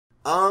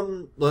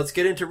Let's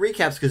get into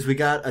recaps because we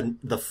got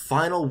the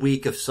final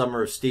week of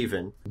Summer of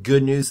Steven.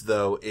 Good news,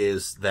 though,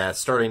 is that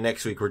starting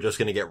next week, we're just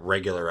going to get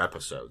regular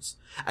episodes.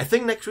 I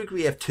think next week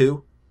we have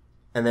 2,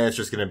 and then it's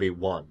just going to be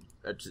 1,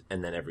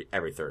 and then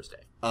every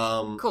Thursday.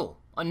 Cool.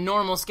 A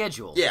normal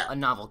schedule. Yeah. A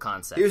novel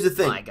concept. Here's the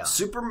thing. My God.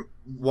 Super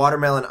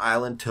Watermelon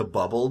Island to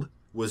Bubbled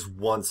was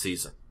 1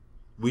 season.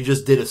 We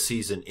just did a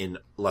season in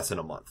less than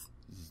a month.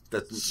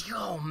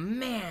 Oh,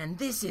 man,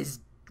 this is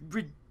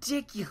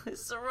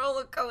ridiculous. A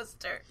roller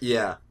coaster.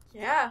 Yeah.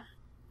 Yeah.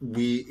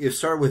 It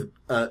started with,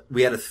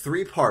 we had a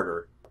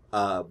 3-parter.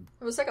 It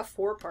was like a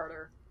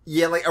 4-parter.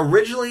 Yeah, like,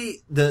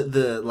 originally,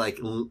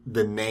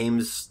 the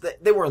names,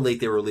 they weren't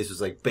leaked, they were released. It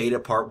was like Beta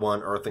Part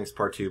 1, Earthlings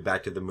Part 2,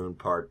 Back to the Moon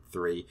Part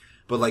 3.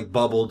 But, like,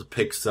 Bubbled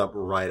picks up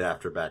right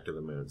after Back to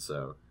the Moon,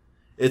 so.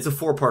 It's a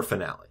 4-part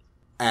finale.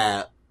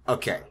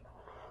 Okay.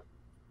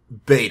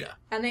 Beta.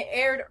 And they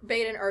aired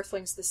Beta and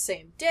Earthlings the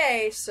same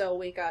day, so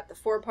we got the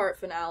 4-part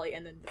finale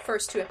and then the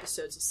first 2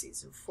 episodes of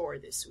season 4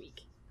 this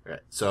week. Right.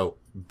 So,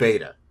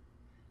 Beta.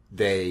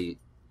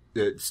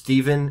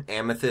 Steven,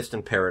 Amethyst,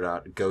 and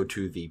Peridot go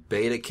to the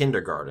Beta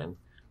kindergarten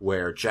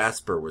where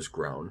Jasper was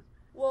grown.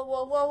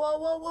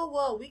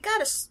 Whoa.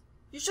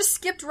 You just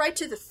skipped right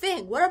to the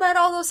thing. What about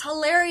all those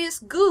hilarious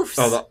goofs?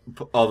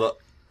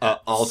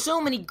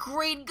 So many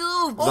great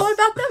goofs. What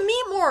about the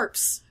meat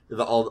morps?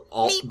 The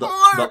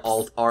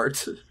alt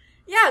art.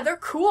 Yeah, they're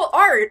cool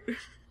art.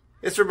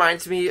 This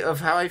reminds me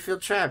of how I feel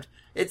trapped.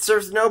 It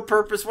serves no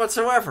purpose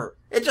whatsoever.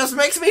 It just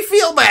makes me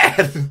feel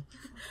bad.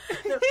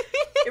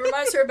 It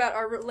reminds her about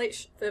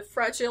the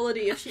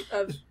fragility of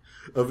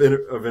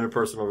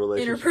interpersonal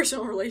relationships.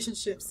 Interpersonal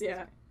relationships,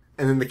 yeah.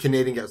 And then the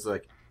Canadian guy's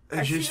like,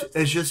 I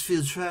just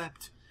feel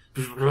trapped.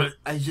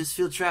 I just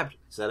feel trapped.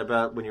 Is that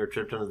about when you were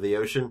tripped under the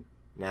ocean?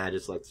 Nah, I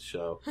just like the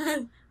show.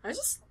 I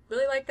just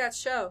really like that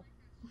show.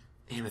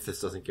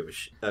 Amethyst doesn't give a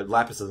shit.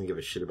 Lapis doesn't give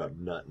a shit about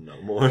Nut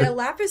no more. Yeah,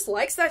 Lapis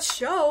likes that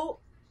show.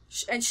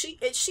 And she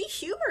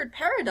humored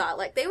Peridot.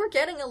 Like, they were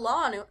getting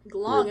along.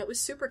 Yeah. It was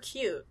super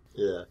cute.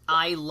 Yeah.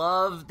 I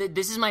love that.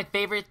 This is my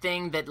favorite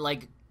thing that,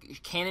 like,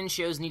 canon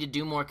shows need to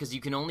do more, because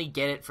you can only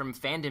get it from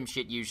fandom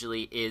shit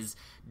usually, is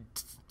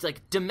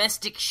like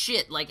domestic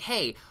shit. Like,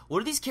 hey,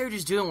 what are these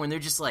characters doing when they're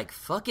just like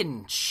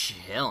fucking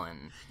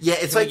chilling? Yeah,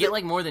 it's can like we get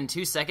like more than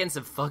 2 seconds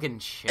of fucking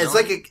chilling.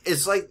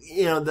 It's like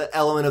you know, the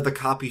element of the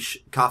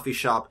coffee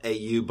shop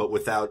AU, but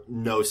without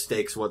no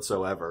stakes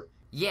whatsoever.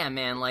 Yeah,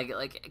 man, like,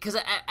 because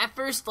at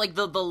first, like,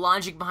 the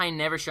logic behind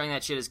never showing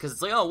that shit is because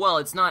it's like, oh, well,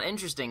 it's not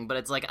interesting, but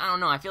it's like, I don't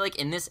know, I feel like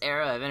in this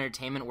era of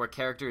entertainment where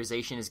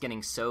characterization is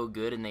getting so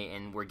good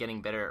and we're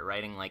getting better at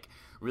writing, like,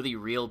 really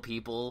real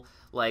people,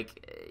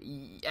 like,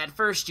 at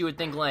first you would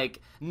think,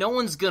 like, no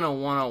one's gonna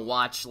want to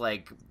watch,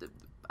 like,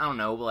 I don't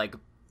know, like,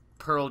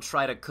 Pearl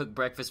try to cook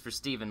breakfast for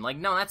Steven. Like,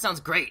 no, that sounds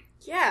great.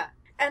 Yeah,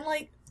 and,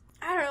 like,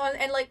 I don't know,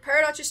 and like,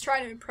 Peridot just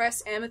trying to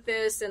impress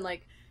Amethyst, and,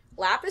 like,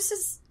 Lapis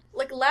is...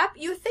 Like,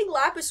 you would think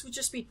Lapis would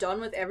just be done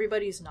with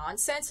everybody's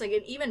nonsense, like,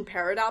 and even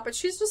Peridot, but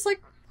she's just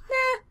like,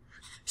 nah.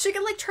 She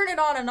can, like, turn it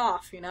on and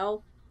off, you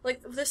know?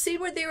 Like, the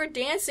scene where they were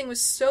dancing was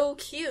so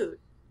cute.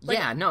 Like,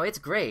 yeah, no, it's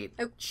great.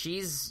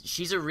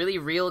 She's a really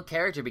real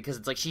character, because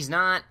it's like, she's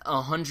not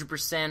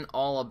 100%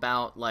 all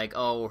about, like,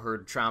 oh, her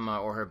trauma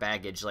or her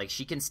baggage. Like,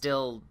 she can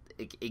still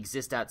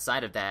exist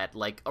outside of that,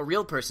 like a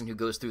real person who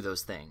goes through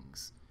those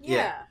things.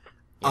 Yeah.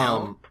 You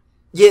know?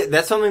 Yeah,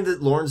 that's something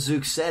that Lauren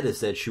Zook said,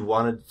 is that she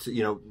wanted to,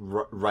 you know,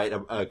 write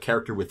a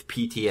character with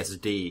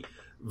PTSD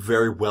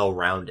very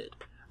well-rounded.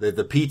 The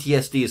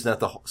PTSD is not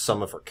the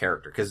sum of her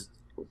character, because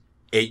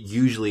it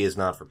usually is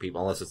not for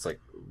people, unless it's, like,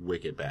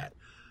 wicked bad.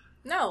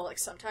 No, like,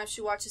 sometimes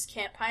she watches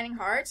Camp Pining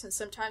Hearts, and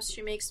sometimes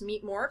she makes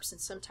meat morps,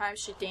 and sometimes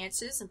she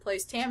dances and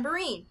plays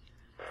tambourine.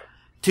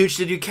 Tooch,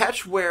 did you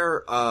catch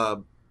where,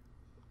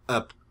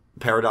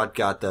 Peridot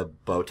got the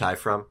bow tie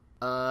from?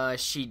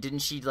 Didn't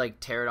she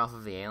like tear it off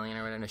of the alien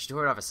or whatever? No, she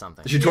tore it off of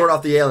something. She tore it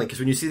off the alien, because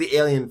when you see the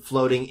alien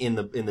floating in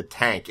the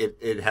tank,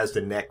 it has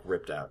the neck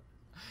ripped out.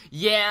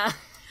 Yeah.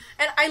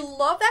 And I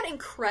love that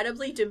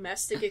incredibly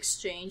domestic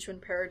exchange when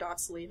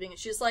Peridot's leaving, and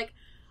she's like,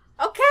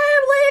 okay,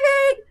 I'm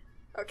leaving!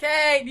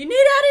 Okay, you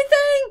need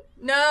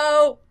anything?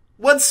 No.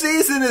 What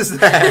season is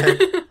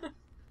that?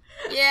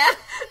 Yeah.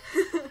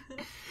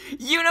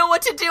 You know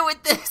what to do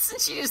with this,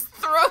 and she just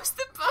throws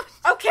the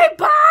bow. Okay,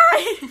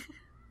 bye!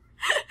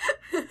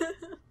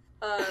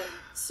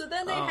 So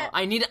then they had...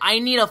 I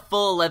need a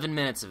full 11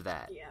 minutes of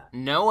that. Yeah.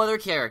 No other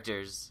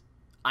characters.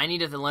 I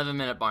need an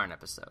 11-minute barn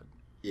episode.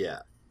 Yeah.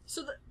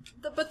 So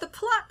but the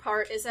plot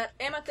part is that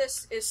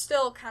Amethyst is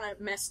still kind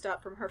of messed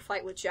up from her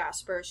fight with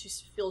Jasper. She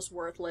feels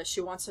worthless.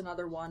 She wants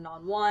another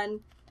one-on-one.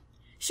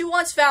 She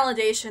wants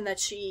validation that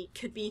she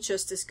could be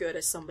just as good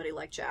as somebody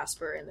like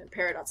Jasper. And then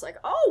Peridot's like,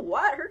 oh,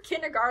 what? Her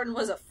kindergarten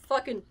was a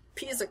fucking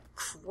piece of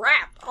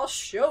crap. I'll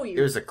show you.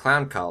 It was a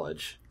clown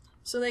college.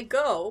 So they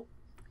go,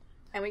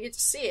 and we get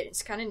to see it.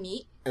 It's kind of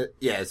neat.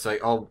 Yeah, it's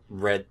like all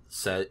red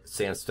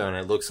sandstone.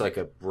 It looks like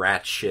a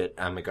rat shit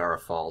Amigara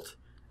fault,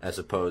 as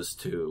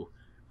opposed to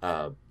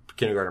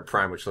Kindergarten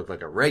Prime, which looked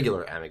like a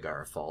regular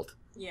Amigara fault.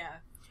 Yeah.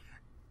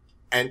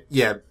 And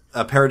yeah,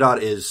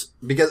 Peridot is,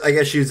 because I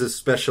guess she's a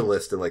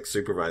specialist in, like,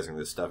 supervising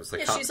this stuff. It's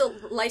like, Yeah, she's a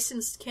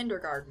licensed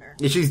kindergartner.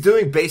 Yeah, she's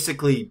doing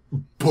basically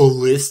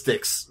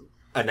ballistics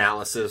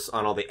analysis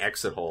on all the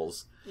exit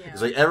holes. Yeah.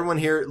 It's like, everyone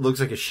here looks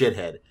like a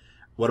shithead.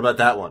 What about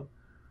that one?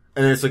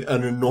 And it's like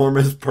an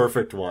enormous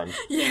perfect one.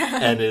 Yeah.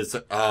 And it's,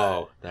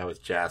 oh, that was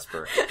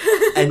Jasper.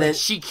 And then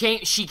She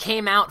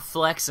came out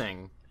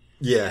flexing.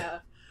 yeah.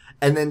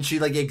 And then she,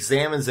 like,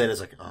 examines it and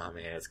is like, oh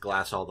man, it's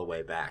glass all the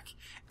way back.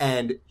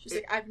 And She's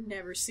like, I've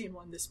never seen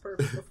one this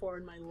perfect before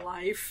in my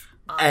life.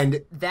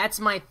 and That's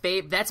my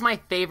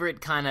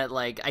favorite kind of,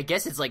 like, I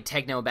guess it's like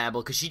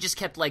technobabble, because she just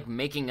kept, like,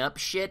 making up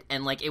shit,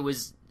 and, like, it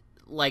was,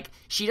 like,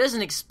 she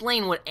doesn't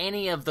explain what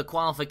any of the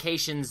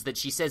qualifications that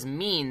she says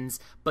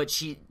means, but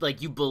she,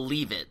 like, you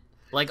believe it.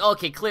 Like,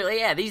 okay, clearly,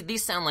 yeah,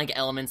 these sound like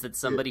elements that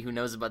somebody who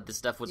knows about this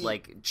stuff would,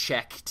 like,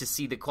 check to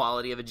see the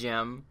quality of a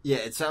gem. yeah,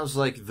 it sounds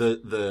like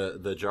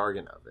the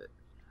jargon of it.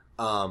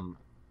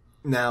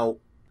 Now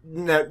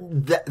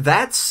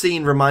that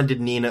scene reminded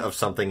Nina of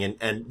something,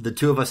 and the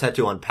two of us had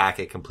to unpack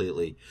it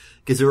completely,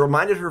 because it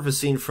reminded her of a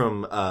scene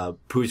from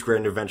Pooh's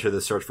Grand Adventure: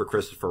 The Search for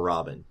Christopher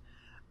Robin.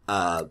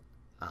 I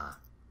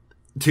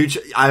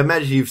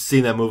imagine you've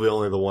seen that movie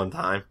only the one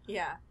time.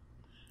 Yeah.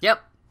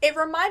 Yep. It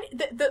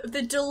reminded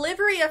the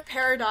delivery of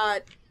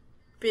Peridot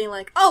being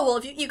like, oh well,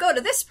 if you go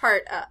to this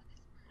part,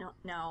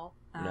 no,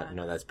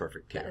 that's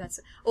perfect too. that's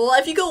well,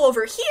 if you go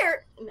over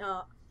here,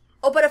 no.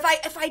 Oh, but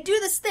if I do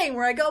this thing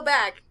where I go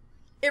back,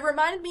 it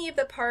reminded me of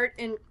the part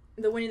in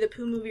the Winnie the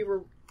Pooh movie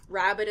where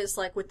Rabbit is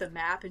like with the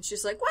map, and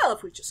she's like, well,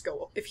 if we just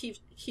go,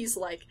 he's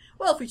like,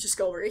 well, if we just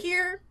go over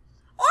here,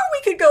 or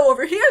we could go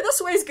over here.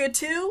 This way's good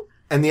too.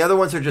 And the other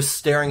ones are just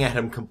staring at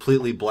him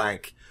completely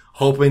blank,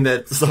 hoping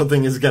that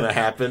something is gonna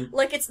happen.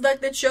 Like, it's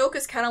like the joke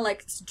is kind of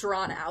like it's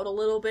drawn out a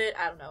little bit.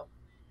 I don't know.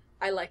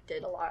 I liked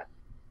it a lot.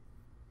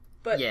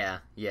 But Yeah,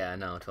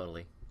 no,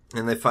 totally.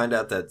 And they find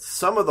out that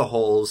some of the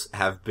holes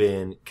have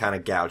been kind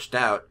of gouged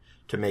out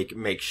to make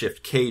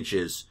makeshift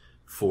cages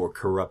for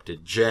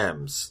corrupted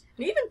gems.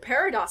 and even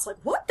Peridot's like,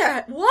 what?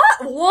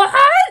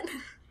 What?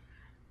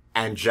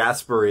 And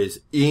Jasper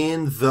is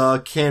in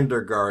the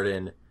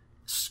kindergarten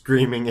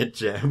screaming at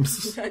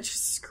gems. Yeah,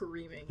 just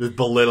screaming. Just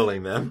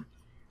belittling them.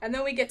 And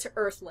then we get to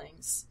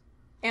Earthlings.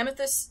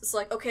 Amethyst is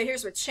like, okay,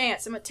 here's my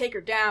chance. I'm gonna take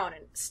her down.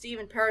 And Steve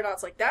and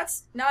Peridot's like,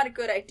 that's not a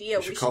good idea.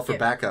 We should call for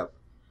backup.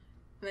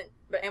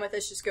 But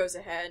Amethyst just goes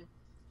ahead.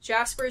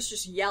 Jasper's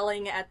just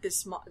yelling at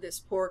this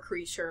poor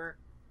creature,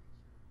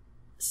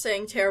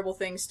 saying terrible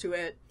things to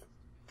it.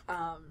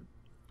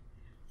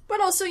 But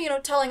also,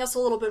 telling us a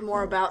little bit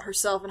more about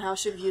herself and how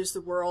she views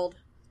the world.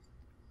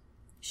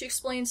 She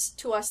explains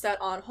to us that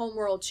on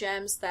homeworld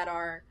gems that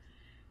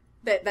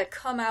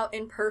come out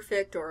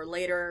imperfect or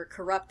later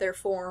corrupt their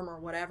form or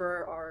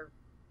whatever are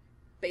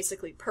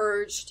basically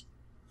purged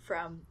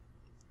from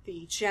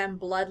the gem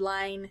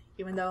bloodline,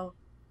 even though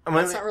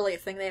that's not really a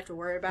thing they have to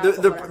worry about.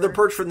 They're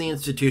purged from the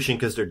institution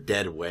because they're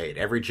dead weight.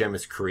 Every gem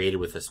is created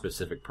with a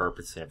specific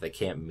purpose, and if they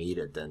can't meet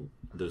it, then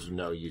there's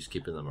no use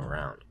keeping them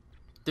around.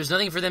 There's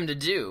nothing for them to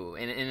do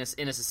in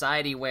a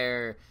society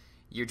where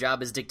your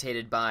job is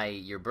dictated by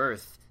your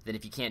birth. Then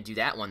if you can't do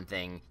that one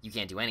thing, you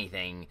can't do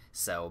anything,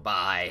 so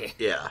bye.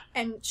 Yeah.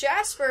 And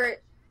Jasper,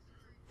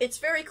 it's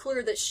very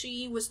clear that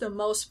she was the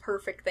most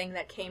perfect thing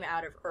that came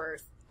out of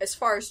Earth, as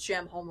far as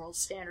gem homeworld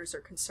standards are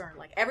concerned.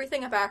 Like,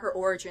 everything about her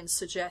origins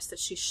suggests that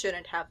she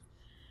shouldn't have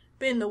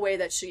been the way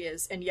that she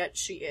is, and yet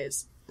she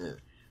is. Yeah.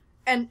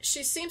 And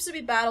she seems to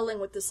be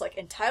battling with this, like,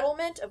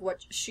 entitlement of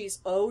what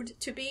she's owed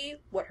to be,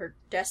 what her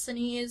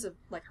destiny is, of,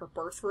 like, her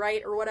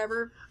birthright or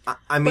whatever.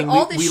 I mean, but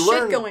all this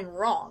shit going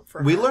wrong for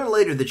her. We learn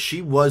later that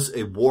she was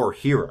a war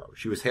hero.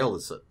 She was hailed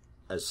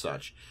as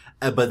such.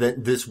 But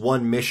then this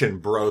one mission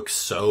broke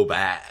so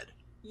bad.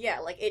 Yeah,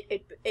 like,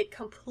 it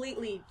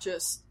completely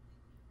just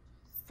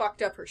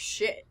fucked up her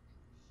shit.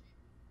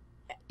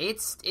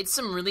 It's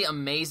some really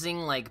amazing,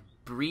 like,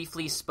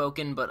 briefly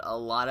spoken, but a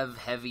lot of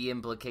heavy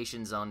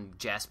implications on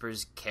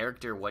Jasper's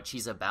character, what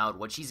she's about,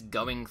 what she's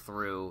going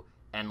through,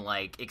 and,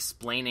 like,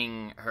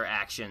 explaining her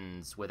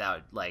actions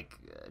without, like,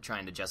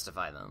 trying to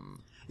justify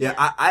them. Yeah,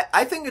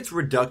 I think it's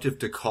reductive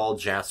to call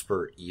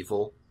Jasper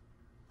evil.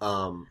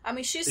 I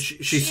mean,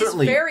 she's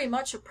certainly very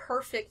much a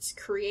perfect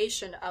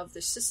creation of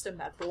the system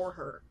that bore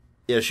her.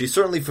 Yeah, she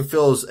certainly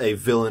fulfills a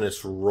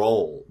villainous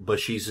role, but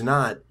she's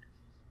not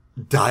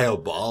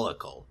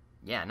diabolical.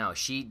 Yeah, no,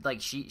 she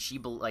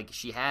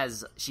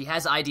has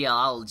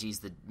ideologies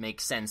that make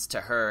sense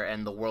to her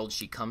and the world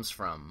she comes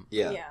from.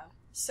 Yeah. Yeah.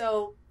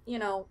 So,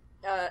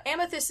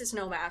 Amethyst is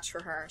no match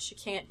for her. She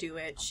can't do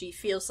it. She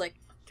feels like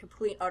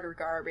complete utter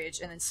garbage.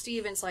 And then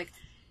Steven's like,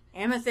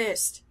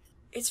 Amethyst,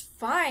 it's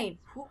fine.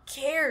 Who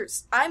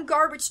cares? I'm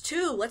garbage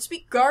too. Let's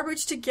be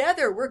garbage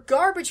together. We're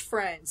garbage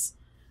friends.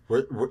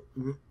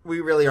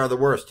 We really are the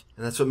worst,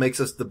 and that's what makes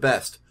us the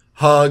best.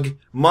 Hug,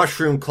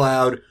 mushroom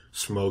cloud,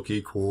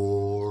 smoky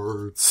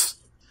quartz.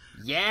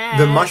 Yeah.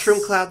 The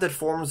mushroom cloud that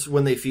forms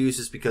when they fuse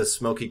is because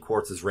smoky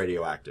quartz is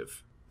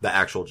radioactive. The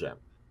actual gem.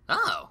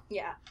 Oh.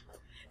 Yeah.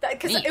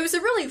 Because it was a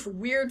really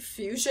weird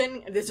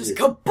fusion, and it's just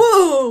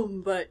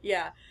kaboom! But,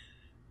 yeah.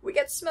 We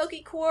get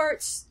Smoky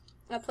Quartz,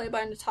 played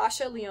by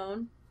Natasha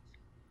Lyonne.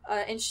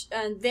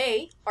 And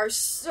they are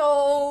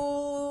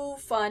so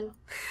fun.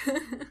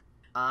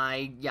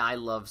 I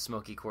love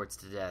Smoky Quartz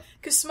to death.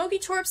 Because Smoky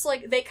Quartz,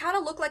 like, they kind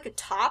of look like a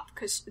top,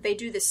 because they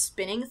do this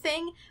spinning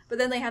thing, but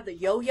then they have the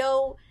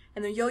yo-yo,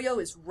 and the yo-yo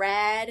is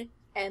rad,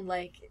 and,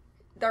 like,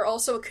 they're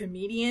also a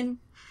comedian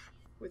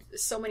with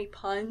so many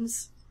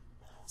puns.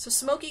 So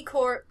Smoky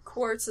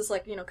Quartz is,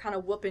 like, you know, kind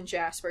of whooping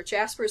Jasper.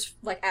 Jasper's,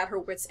 like, at her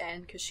wit's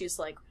end, because she's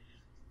like,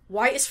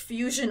 why is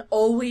fusion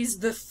always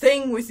the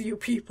thing with you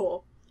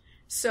people?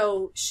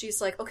 So she's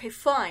like, okay,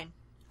 fine.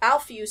 I'll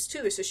fuse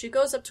too. So she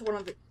goes up to one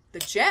of the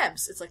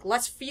gems. It's like,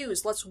 let's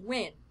fuse, let's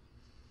win.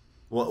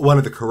 Well, one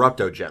of the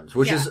Corrupto gems,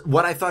 which is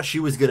what I thought she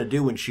was going to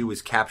do when she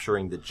was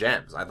capturing the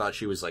gems. I thought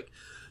she was, like,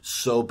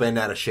 so bent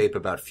out of shape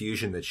about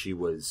fusion that she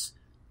was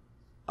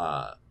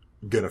going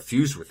to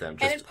fuse with them.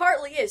 And it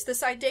partly is.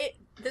 This idea,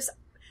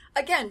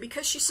 again,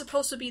 because she's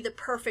supposed to be the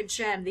perfect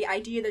gem, the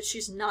idea that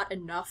she's not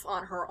enough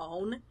on her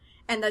own,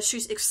 and that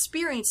she's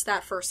experienced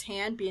that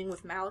firsthand being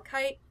with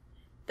Malachite,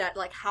 that,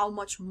 like, how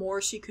much more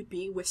she could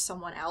be with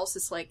someone else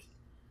is, like,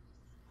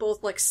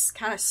 both, like,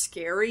 kind of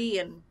scary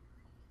and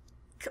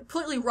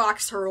completely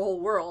rocks her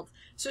whole world.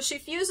 So she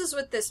fuses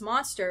with this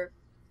monster,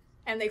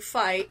 and they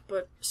fight,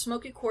 but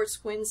Smoky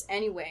Quartz wins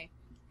anyway.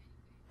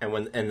 And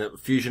when the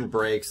fusion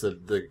breaks,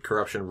 the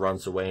corruption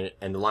runs away,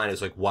 and the line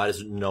is like, why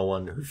does no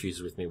one who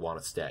fuses with me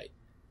want to stay?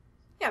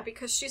 Yeah,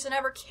 because she's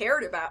never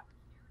cared about.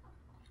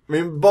 I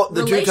mean,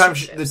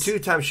 the two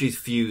times she's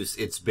fused,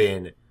 it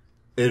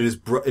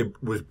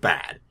was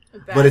bad.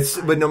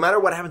 But no matter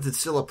what happens, it's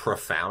still a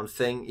profound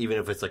thing, even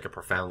if it's like a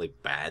profoundly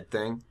bad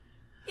thing.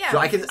 Yeah. So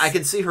I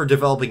can see her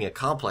developing a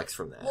complex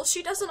from that. Well,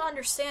 she doesn't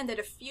understand that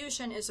a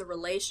fusion is a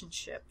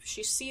relationship.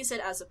 She sees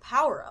it as a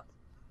power-up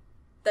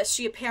that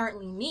she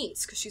apparently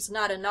needs because she's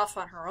not enough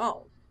on her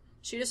own.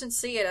 She doesn't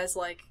see it as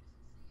like,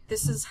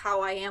 this is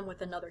how I am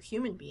with another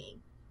human being.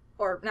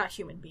 Or not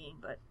human being,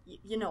 but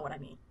you know what I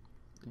mean.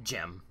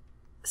 Gem.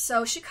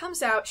 So she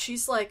comes out,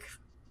 she's like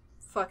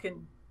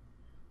fucking,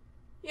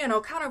 you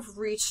know, kind of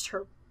reached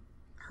her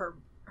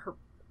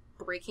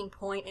breaking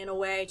point in a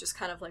way, just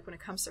kind of like when it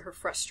comes to her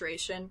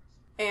frustration.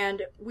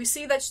 And we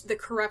see that the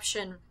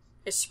corruption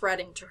is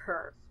spreading to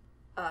her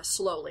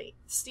slowly.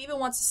 Steven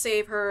wants to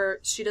save her.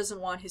 She doesn't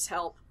want his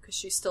help because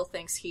she still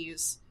thinks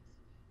he's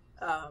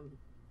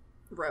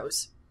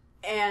Rose.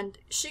 And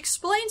she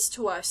explains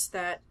to us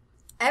that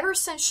ever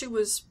since she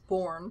was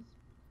born,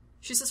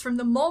 she says, from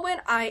the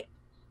moment I,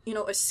 you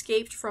know,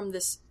 escaped from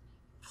this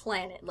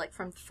planet, like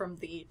from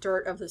the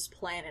dirt of this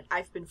planet,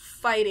 I've been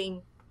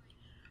fighting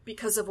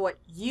because of what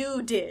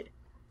you did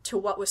to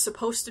what was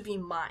supposed to be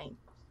mine.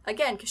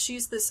 Again, because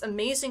she's this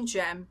amazing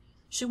gem.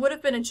 She would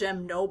have been a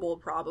gem noble,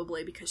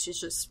 probably, because she's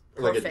just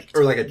perfect.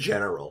 Or like a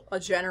general. A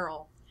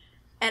general.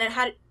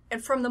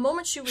 And from the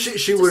moment she was...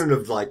 She wouldn't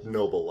have liked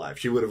noble life.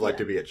 She would have liked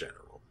to be a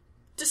general.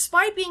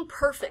 Despite being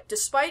perfect,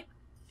 despite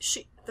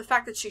the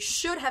fact that she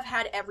should have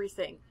had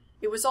everything,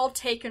 it was all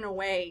taken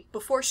away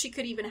before she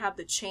could even have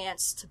the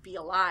chance to be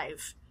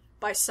alive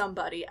by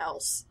somebody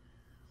else.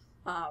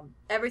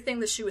 Everything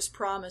that she was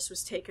promised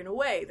was taken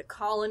away. The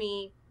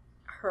colony,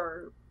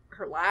 her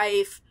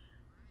life,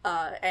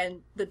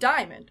 and the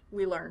diamond,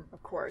 we learn,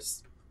 of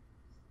course.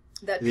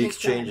 That the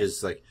exchange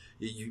is like,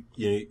 you,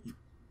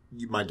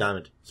 my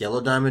diamond. Yellow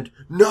diamond?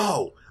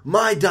 No!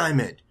 My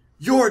diamond!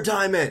 Your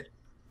diamond!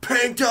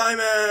 Pink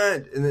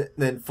diamond! And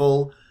then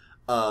full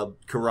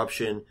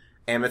corruption.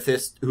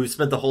 Amethyst, who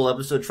spent the whole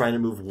episode trying to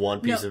move one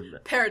piece of...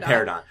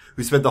 Peridot.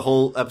 Who spent the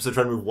whole episode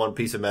trying to move one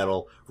piece of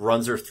metal,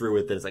 runs her through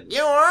it, then it's like,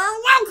 you are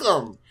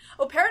welcome!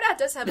 Oh, Peridot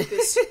does have a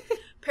good...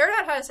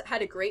 Peridot has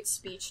had a great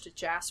speech to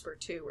Jasper,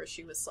 too, where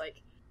she was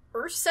like,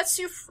 Earth sets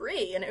you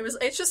free, and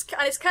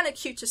it's kind of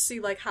cute to see,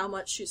 like, how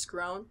much she's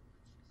grown,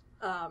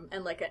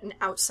 and, like, an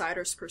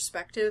outsider's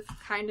perspective,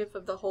 kind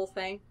of the whole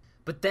thing.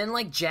 But then,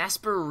 like,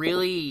 Jasper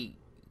really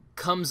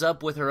comes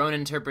up with her own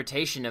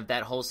interpretation of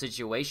that whole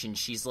situation.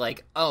 She's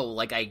like, oh,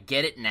 like, I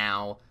get it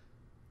now.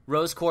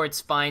 Rose Quartz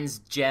finds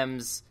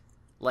gems,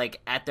 like,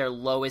 at their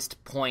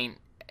lowest point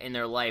in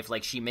their life.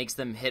 Like, she makes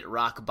them hit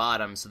rock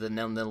bottom, so then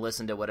they'll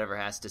listen to whatever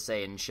has to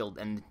say,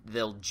 and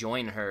they'll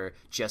join her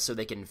just so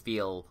they can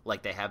feel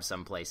like they have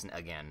someplace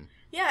again.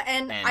 Yeah,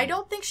 and I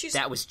don't think she's...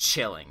 That was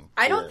chilling.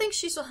 I don't think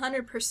she's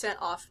 100%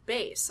 off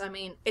base. I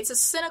mean, it's a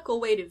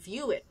cynical way to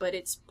view it, but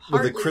it's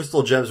partly... Well, the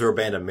crystal gems are a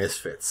band of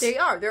misfits. They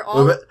are. They're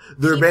all...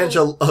 They're a bunch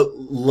of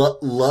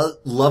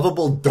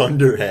lovable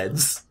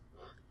dunderheads.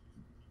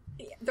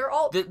 They're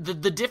all... The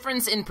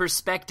difference in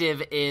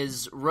perspective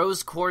is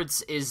Rose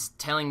Quartz is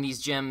telling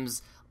these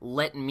gems,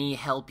 let me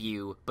help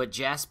you, but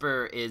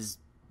Jasper is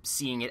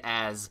seeing it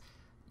as,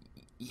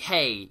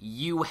 hey,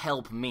 you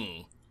help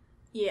me.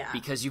 Yeah.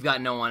 Because you've got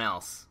no one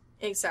else.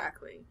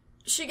 Exactly.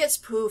 She gets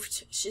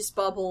poofed. She's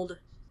bubbled.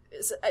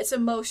 It's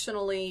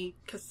emotionally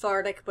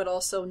cathartic, but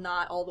also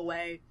not all the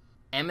way.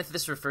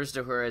 Amethyst refers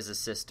to her as a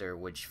sister,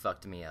 which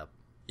fucked me up.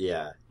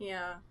 Yeah.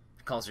 Yeah.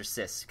 Calls her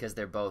sis, because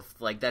they're both,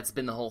 like, that's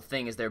been the whole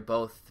thing, is they're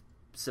both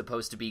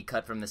supposed to be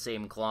cut from the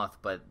same cloth,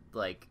 but,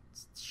 like,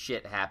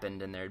 shit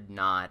happened and they're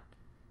not,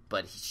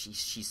 but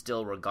she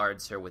still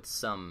regards her with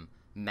some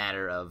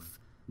matter of,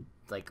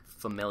 like,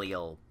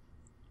 familial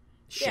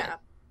shit. Yeah,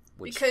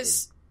 which because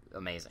is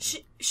amazing.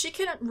 She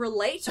can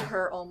relate to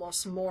her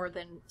almost more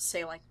than,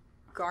 say, like,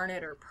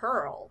 Garnet or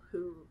Pearl,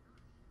 who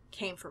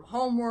came from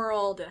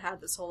Homeworld and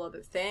had this whole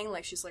other thing.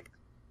 Like, she's like,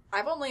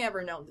 I've only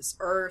ever known this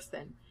Earth,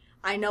 and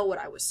I know what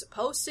I was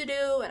supposed to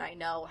do, and I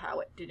know how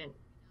it didn't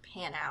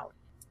pan out.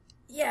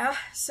 Yeah,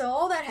 so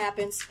all that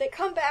happens. They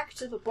come back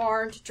to the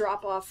barn to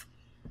drop off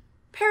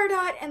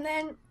Peridot, and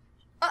then,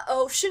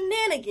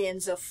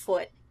 shenanigans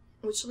afoot,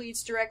 which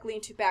leads directly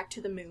into Back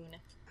to the Moon.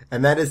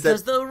 And that is that...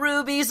 Because the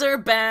rubies are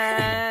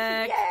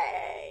back!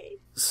 Yay!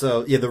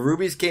 So, yeah, the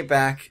rubies came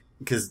back,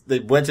 because they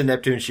went to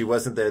Neptune, she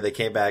wasn't there, they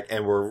came back,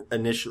 and were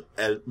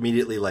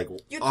immediately like...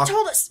 You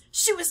told us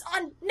she was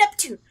on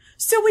Neptune,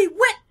 so we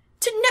went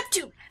to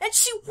Neptune, and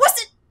she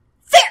wasn't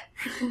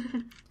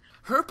there!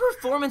 Her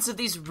performance of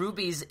these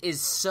rubies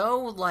is so,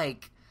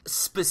 like,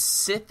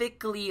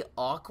 specifically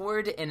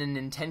awkward in an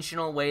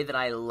intentional way that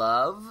I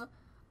love.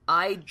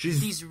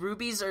 These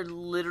rubies are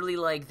literally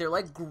like, they're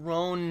like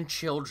grown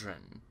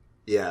children.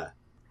 Yeah.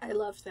 I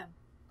love them.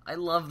 I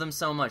love them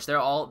so much. They're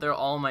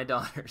all my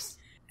daughters.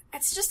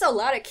 It's just a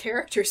lot of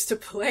characters to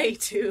play,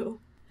 too.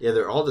 Yeah,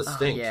 they're all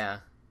distinct. Yeah.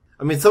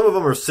 I mean, some of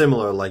them are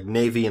similar, like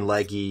Navy and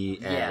Leggy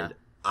and Yeah.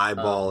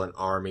 Eyeball and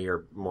Army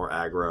are more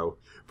aggro.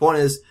 Point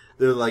is,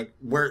 they're like,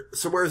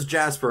 where's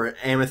Jasper? And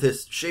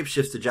Amethyst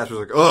shapeshifts to Jasper's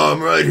like, oh,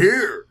 I'm right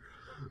here.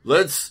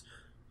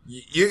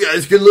 You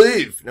guys can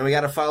leave. Now we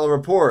gotta file a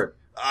report.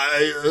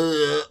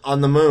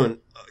 On the moon.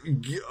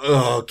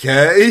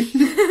 Okay.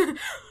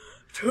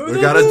 We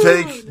gotta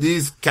take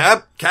these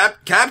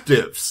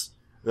captives.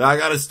 I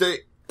gotta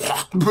stay.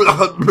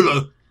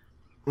 The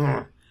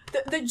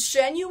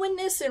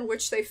genuineness in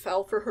which they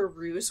fell for her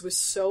ruse was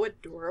so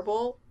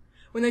adorable.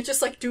 When they're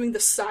just, like, doing the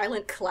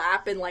silent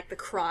clap and, like, the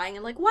crying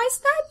and, like, why is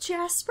that,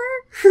 Jasper?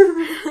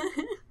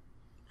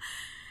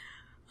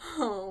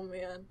 Oh,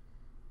 man.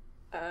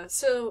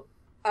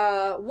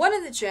 One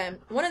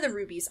of the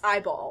rubies,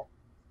 Eyeball,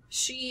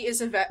 she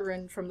is a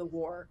veteran from the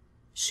war.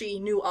 She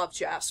knew of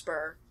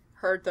Jasper,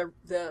 heard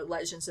the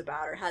legends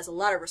about her, has a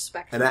lot of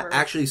respect for her. And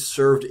actually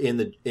served in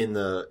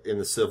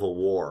the Civil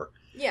War.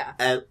 Yeah.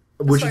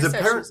 Which That's is why I said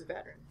apparent. she was a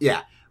veteran.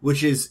 Yeah,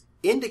 which is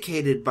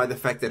indicated by the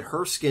fact that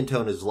her skin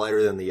tone is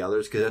lighter than the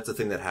others, because that's the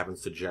thing that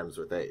happens to gems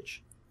with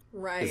age.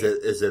 Right.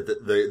 Is that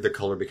the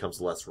color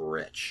becomes less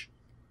rich.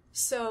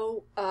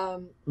 So,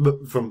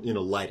 But from,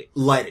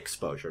 light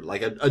exposure.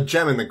 Like a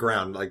gem in the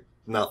ground, like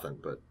nothing,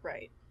 but...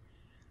 Right.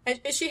 And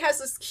she has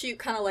this cute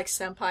kind of, like,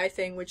 senpai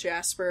thing with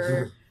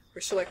Jasper,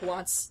 where she, like,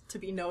 wants to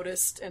be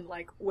noticed, and,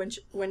 like, when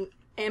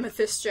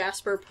Amethyst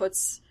Jasper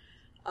puts,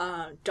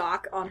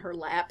 Doc on her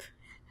lap,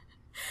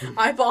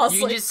 Eyeball's,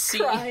 like,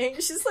 crying.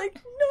 She's like,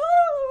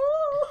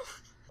 no!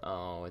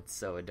 Oh, it's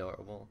so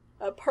adorable.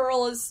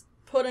 Pearl is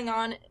putting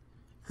on...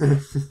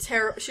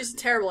 she's a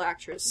terrible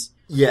actress.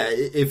 Yeah,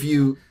 if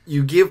you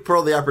give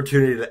Pearl the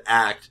opportunity to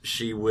act,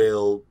 she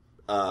will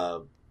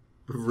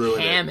ruin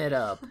Ham it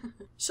up.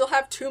 She'll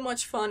have too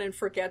much fun and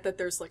forget that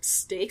there's, like,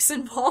 stakes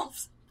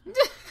involved.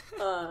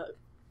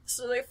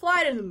 So they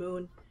fly to the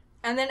moon,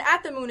 and then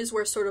at the moon is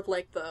where sort of,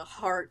 like, the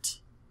heart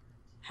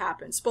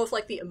happens. Both,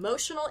 like, the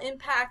emotional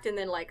impact and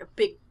then, like, a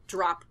big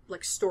drop,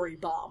 like, story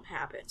bomb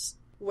happens.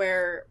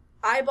 Where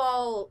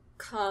Eyeball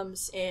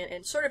comes in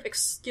and sort of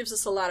gives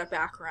us a lot of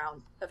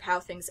background of how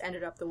things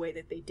ended up the way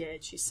that they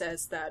did. She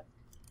says that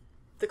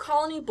the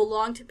colony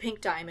belonged to Pink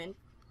Diamond,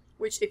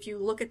 which, if you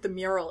look at the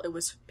mural, it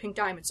was Pink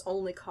Diamond's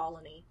only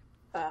colony.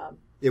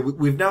 Yeah,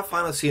 we've now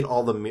finally seen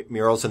all the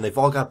murals, and they've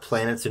all got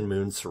planets and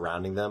moons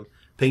surrounding them.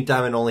 Pink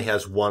Diamond only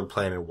has one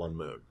planet and one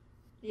moon.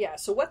 Yeah,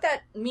 so what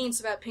that means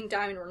about Pink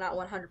Diamond, we're not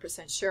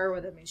 100% sure,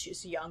 whether it means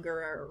she's younger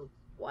or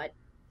what.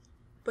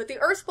 But the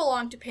Earth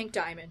belonged to Pink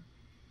Diamond.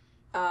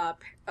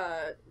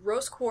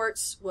 Rose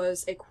Quartz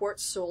was a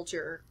quartz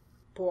soldier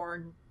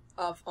born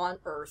on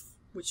Earth,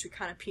 which we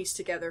kind of pieced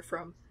together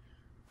from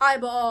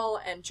Eyeball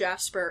and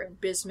Jasper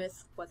and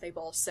Bismuth, what they've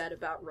all said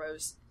about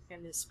Rose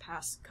in this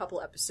past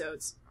couple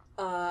episodes.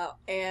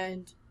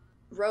 And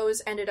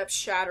Rose ended up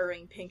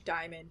shattering Pink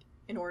Diamond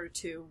in order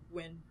to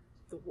win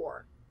the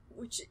war.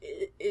 Which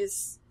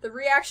is... the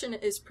reaction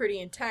is pretty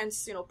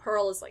intense.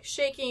 Pearl is, like,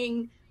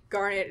 shaking.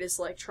 Garnet is,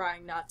 like,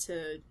 trying not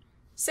to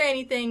say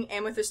anything.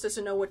 Amethyst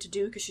doesn't know what to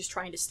do because she's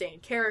trying to stay in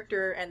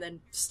character. And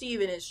then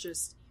Steven is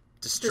just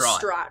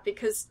distraught.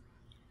 Because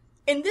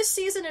in this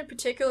season in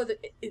particular,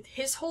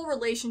 his whole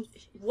relation...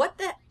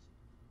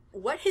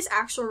 What his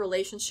actual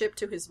relationship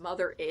to his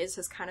mother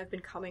has kind of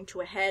been coming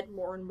to a head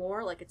more and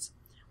more. Like,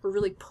 we're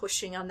really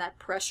pushing on that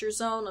pressure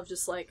zone of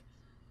just, like,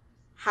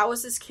 how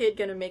is this kid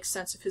going to make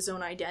sense of his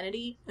own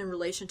identity in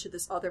relation to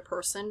this other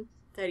person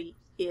that he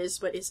is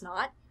but is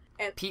not?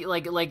 And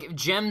like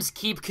gems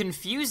keep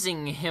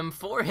confusing him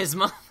for his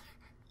mother.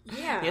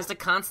 Yeah, he has to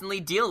constantly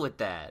deal with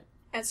that.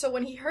 And so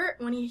when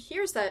he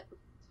hears that,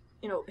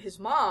 his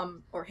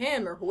mom or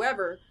him or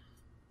whoever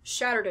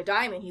shattered a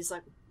diamond, he's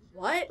like,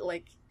 what?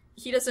 Like,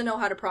 he doesn't know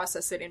how to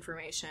process that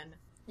information.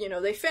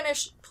 they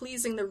finish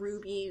pleasing the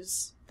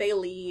rubies. They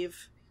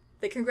leave.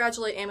 They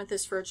congratulate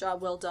Amethyst for a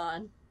job well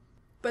done.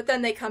 But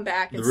then they come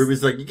back and... The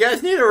ruby's like, you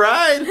guys need a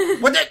ride?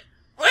 What the...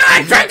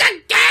 I tried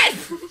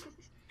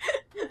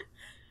again!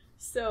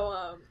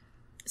 So,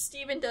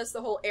 Steven does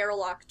the whole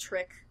airlock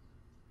trick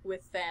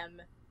with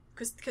them.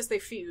 Because they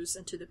fuse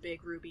into the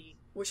big ruby,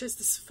 which is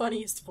the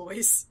funniest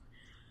voice.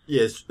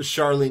 Yes,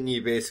 Charlene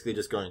Yee basically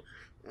just going,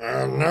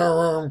 I know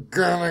I'm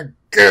gonna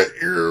get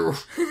you.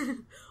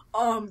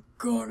 I'm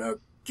gonna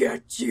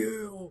get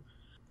you.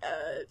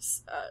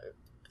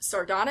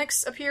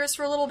 Sardonyx appears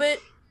for a little bit.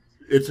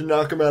 It's to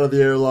knock him out of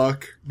the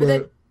airlock. But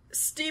then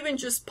Steven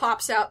just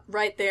pops out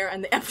right there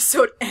and the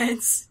episode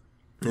ends.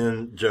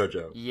 And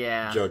JoJo.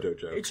 Yeah. JoJo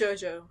joke. JoJo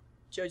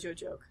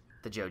joke.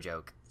 The Joe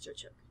joke. JoJo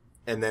joke.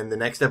 And then the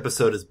next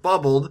episode is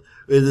Bubbled,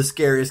 which is the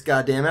scariest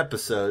goddamn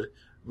episode,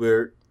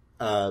 where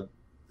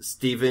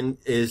Steven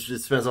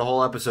just spends a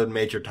whole episode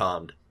Major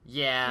Tom'd.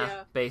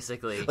 Yeah,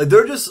 basically. Like,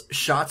 there are just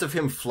shots of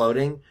him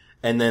floating,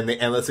 and then the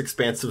endless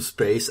expanse of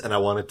space, and I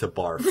wanted to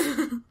barf.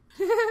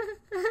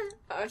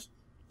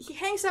 He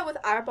hangs out with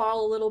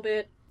Eyeball a little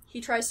bit.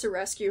 He tries to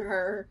rescue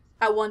her.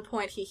 At one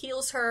point, he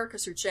heals her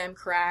because her gem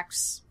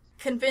cracks,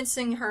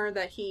 convincing her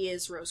that he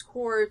is Rose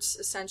Quartz,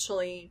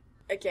 essentially,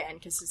 again,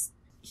 because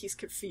he's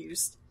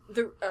confused.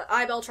 The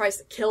Eyeball tries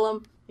to kill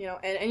him,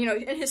 and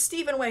in his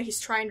Steven way, he's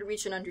trying to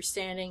reach an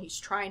understanding. He's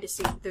trying to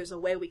see if there's a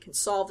way we can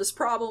solve this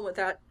problem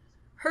without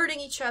hurting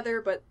each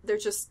other, but there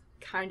just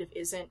kind of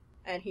isn't,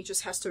 and he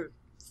just has to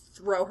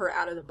throw her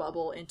out of the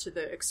bubble into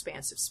the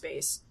expansive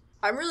space.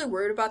 I'm really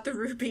worried about the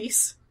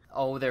rubies.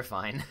 Oh, they're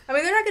fine. I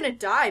mean, they're not gonna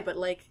die, but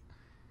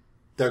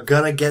They're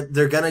gonna get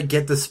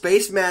the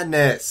space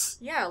madness.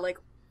 Yeah,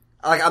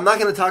 I'm not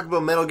gonna talk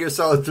about Metal Gear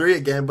Solid 3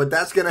 again, but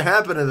that's gonna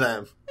happen to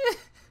them.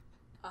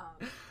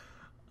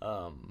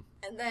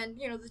 And then,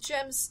 the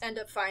gems end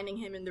up finding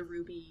him in the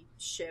ruby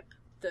ship.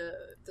 The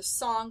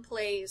song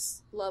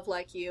plays, Love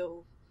Like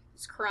You.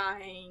 He's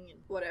crying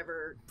and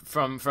whatever.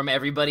 From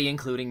everybody,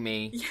 including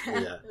me.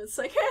 Yeah. It's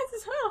like, I'm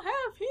so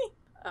happy.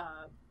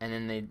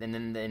 And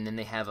then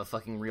they have a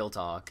fucking real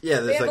talk. Yeah,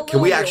 there's like, can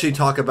we actually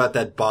talk about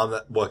that bomb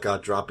what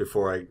got dropped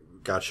before I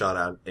got shot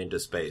out into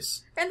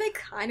space? And they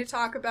kind of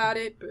talk about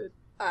it, but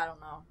I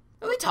don't know.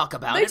 They talk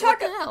about it. What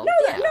the hell?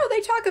 No,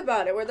 they talk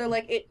about it, where they're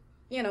like,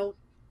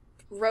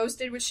 Rose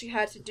did what she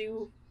had to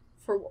do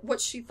for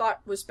what she thought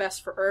was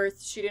best for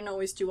Earth. She didn't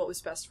always do what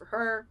was best for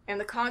her.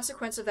 And the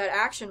consequence of that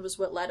action was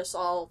what led us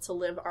all to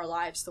live our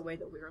lives the way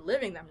that we are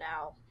living them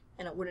now.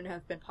 And it wouldn't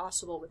have been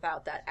possible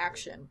without that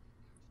action.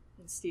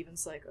 And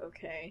Steven's like,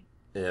 okay.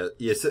 Yeah.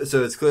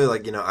 So it's clear,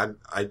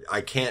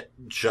 I can't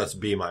just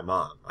be my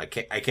mom. I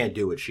can't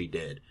do what she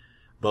did,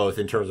 both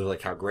in terms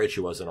of how great she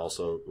was, and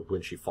also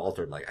when she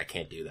faltered. I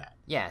can't do that.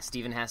 Yeah,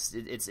 Steven has.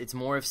 It's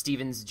more of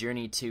Steven's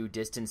journey to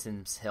distance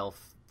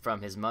himself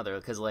from his mother,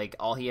 because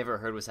all he ever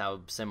heard was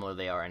how similar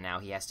they are, and now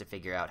he has to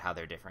figure out how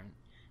they're different.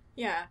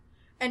 Yeah,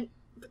 and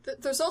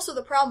there's also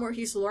the problem where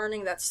he's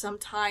learning that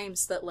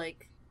sometimes that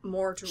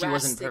more drastic. She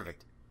wasn't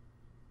perfect.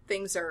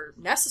 Things are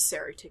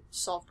necessary to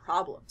solve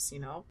problems,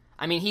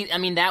 I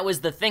mean, that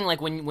was the thing.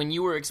 When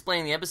you were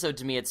explaining the episode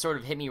to me, it sort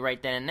of hit me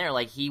right then and there.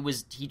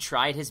 He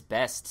tried his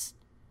best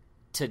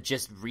to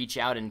just reach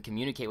out and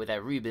communicate with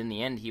that Ruby, but in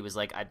the end, he was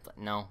like, I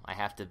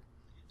have to.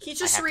 He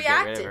just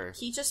reacted.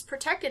 He just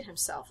protected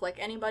himself like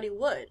anybody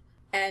would,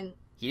 and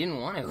he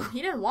didn't want to.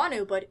 He didn't want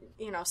to, but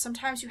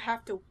sometimes you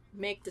have to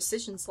make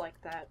decisions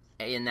like that.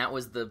 And that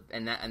was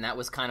that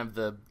was kind of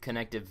the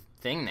connective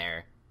thing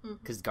there,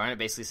 because Garnet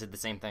basically said the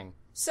same thing.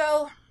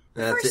 So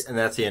and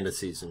that's the end of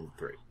season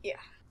 3. Yeah.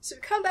 So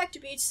we come back to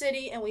Beach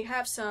City and we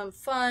have some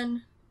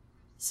fun,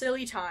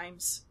 silly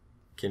times.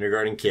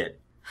 Kindergarten Kid.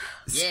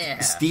 Yeah.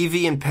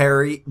 Stevie and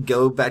Perry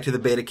go back to the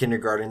Beta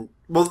Kindergarten.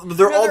 Well,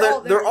 they're all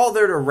there. They're all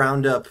there to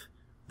round up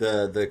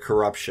the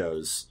corrupt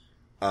shows,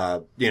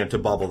 to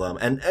bubble them,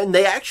 and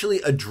they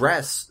actually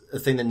address a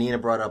thing that Nina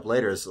brought up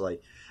later. Is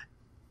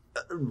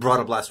brought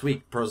up last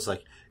week. Pearl's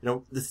like,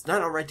 it's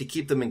not all right to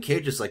keep them in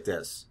cages like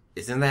this.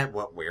 Isn't that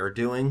what we're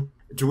doing?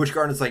 To which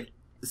Garnet's like,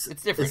 it's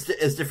different.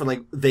 It's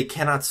different. They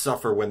cannot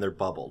suffer when they're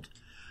bubbled,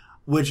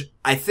 which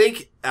I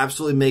think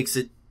absolutely makes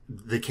it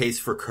the case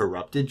for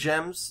corrupted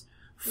gems.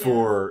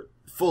 For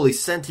fully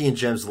sentient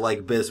gems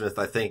like Bismuth,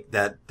 I think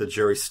that the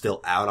jury's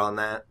still out on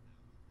that.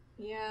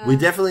 Yeah. We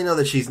definitely know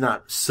that she's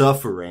not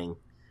suffering.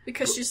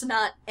 Because she's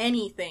not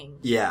anything.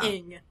 Yeah.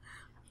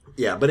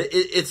 Yeah, but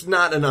it's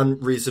not an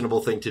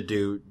unreasonable thing to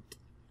do.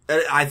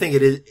 I think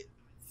it is,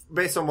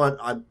 based on what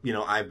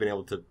I've been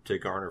able to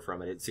garner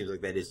from it, it seems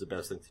like that is the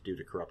best thing to do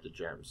to corrupted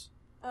gems.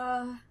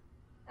 And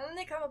then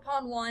they come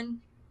upon one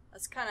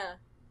that's kind of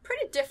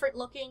pretty different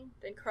looking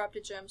than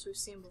corrupted gems we've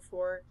seen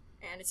before,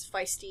 and it's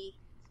feisty.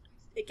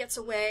 It gets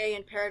away,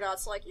 and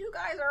Peridot's like, you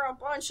guys are a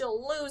bunch of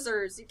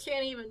losers. You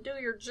can't even do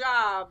your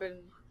job.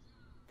 And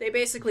they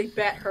basically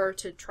bet her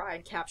to try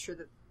and capture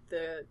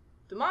the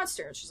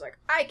monster. And she's like,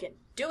 I can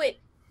do it.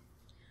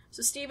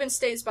 So Steven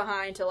stays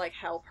behind to,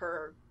 help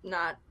her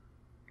not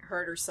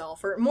hurt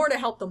herself. Or more to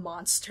help the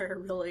monster,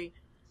 really.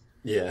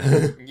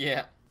 Yeah.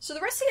 Yeah. So the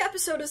rest of the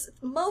episode is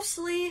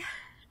mostly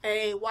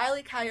a Wile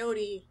E.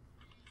 Coyote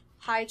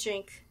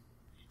hijink.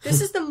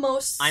 This is the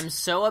most... I'm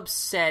so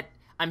upset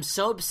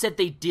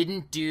they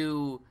didn't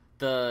do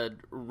the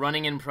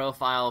running in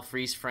profile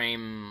freeze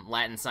frame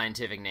Latin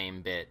scientific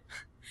name bit.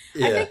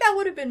 Yeah. I think that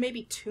would have been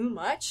maybe too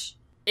much.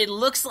 It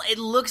looks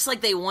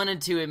like they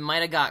wanted to. It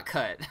might have got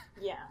cut.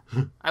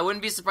 Yeah. I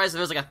wouldn't be surprised if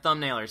it was like a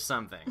thumbnail or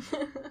something.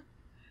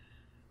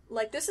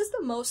 Like, this is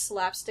the most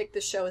slapstick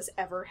the show has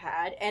ever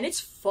had, and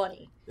it's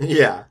funny.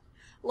 Yeah.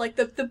 Like,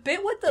 the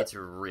bit with the... It's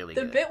really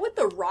the good. bit with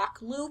the rock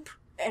loop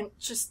and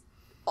just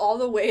all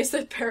the ways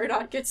that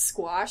Peridot gets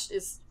squashed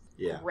is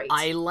great.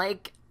 I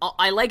like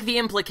the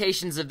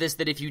implications of this,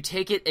 that if you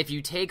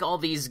take all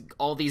these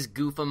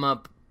goof 'em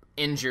up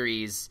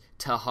injuries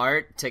to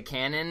heart, to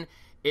canon,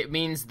 it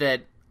means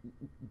that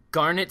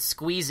Garnet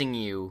squeezing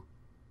you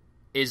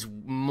is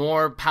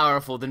more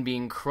powerful than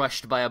being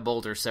crushed by a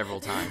boulder several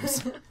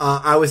times.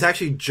 I was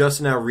actually just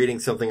now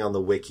reading something on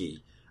the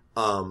wiki.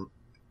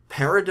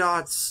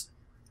 Paradots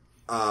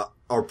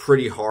are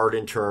pretty hard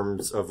in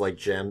terms of, like,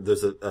 gem.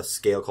 There's a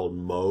scale called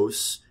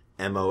MOHS,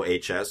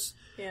 M-O-H-S.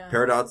 Yeah.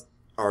 Paradots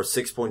are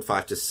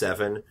 6.5 to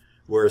 7,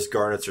 whereas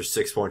Garnets are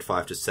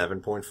 6.5 to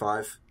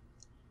 7.5.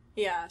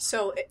 Yeah,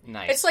 so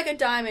Nice. it's like a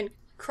diamond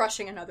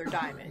crushing another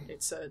diamond.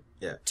 It's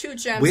two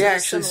gems. We with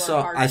actually similar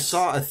I hardness.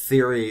 saw a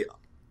theory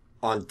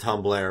on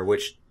Tumblr,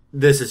 which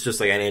this is just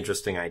like an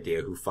interesting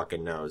idea. Who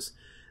fucking knows?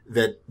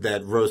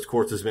 That rose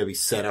quartz is maybe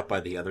set up by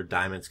the other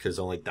diamonds because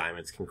only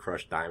diamonds can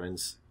crush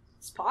diamonds.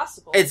 It's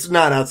possible. It's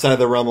not outside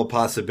the realm of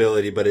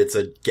possibility, but it's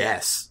a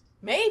guess.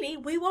 Maybe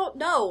we won't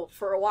know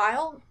for a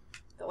while.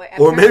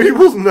 Or maybe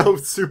we'll know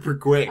super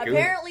quick.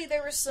 Apparently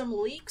there were some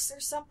leaks or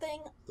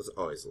something. There's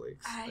always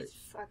leaks. I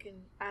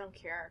don't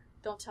care.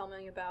 Don't tell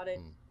me about it.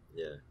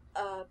 Yeah.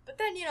 But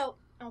then,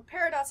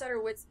 Paradox at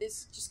her wits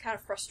is just kind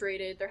of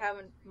frustrated. They're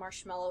having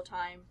marshmallow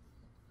time.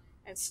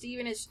 And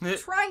Steven is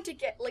trying to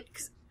get, like,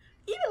 'cause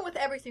even with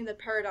everything that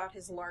Peridot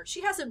has learned,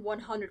 she hasn't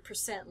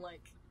 100%,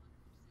 like,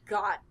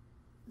 got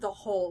the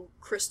whole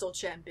crystal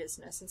gem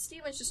business. And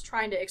Steven's just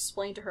trying to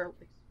explain to her,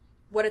 like,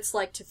 what it's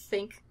like to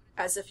think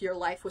as if your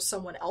life was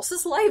someone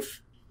else's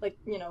life. Like,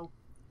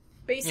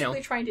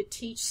 basically trying to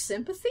teach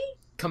sympathy?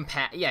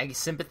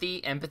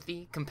 Sympathy,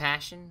 empathy,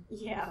 compassion.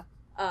 Yeah.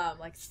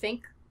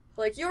 Think,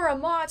 like, you're a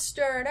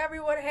monster and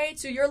everyone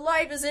hates you. Your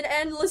life is an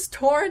endless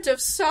torrent of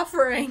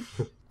suffering.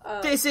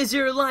 This is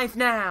your life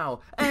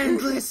now!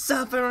 Endless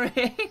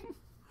suffering!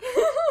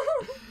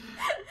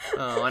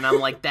 Oh, and I'm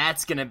like,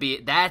 that's gonna be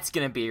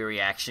a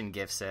reaction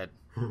GIF set.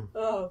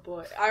 Oh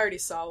boy, I already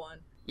saw one.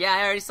 Yeah,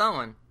 I already saw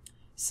one.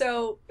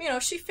 So,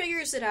 she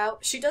figures it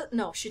out. She does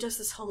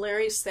this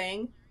hilarious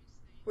thing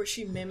where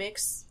she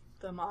mimics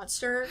the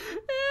monster.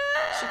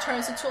 She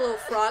turns into a little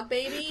frog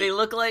baby. They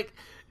look like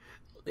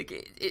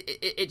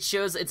it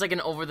shows. It's like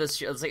an over the.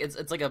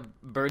 It's like a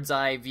bird's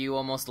eye view,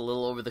 almost a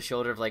little over the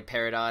shoulder of like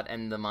Peridot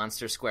and the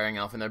monster squaring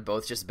off, and they're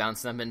both just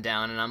bouncing up and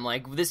down. And I'm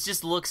like, this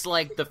just looks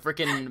like the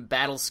freaking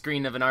battle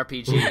screen of an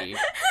RPG.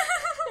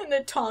 And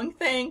the tongue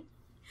thing,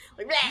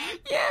 like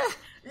yeah.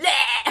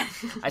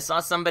 bleh. I saw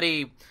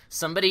somebody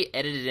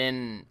edited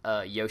in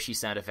Yoshi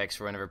sound effects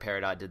for whenever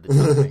Peridot did the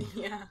tongue thing.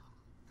 Yeah.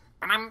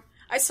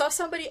 I saw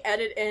somebody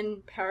edit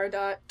in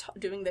Peridot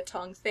doing the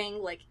tongue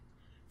thing, like,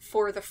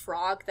 for the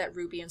frog that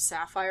Ruby and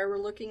Sapphire were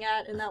looking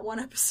at in that one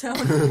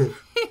episode.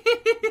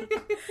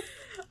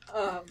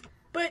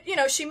 But,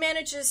 she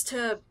manages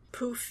to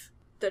poof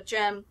the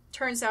gem.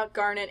 Turns out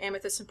Garnet,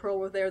 Amethyst, and Pearl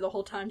were there the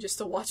whole time just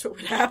to watch what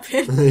would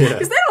happen. Because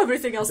they don't have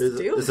anything else to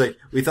do. It's like,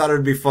 we thought it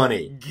would be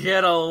funny.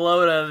 Get a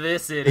load of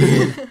this,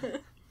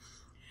 idiot.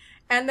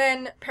 And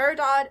then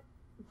Peridot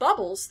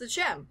bubbles the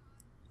gem.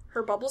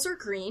 Her bubbles are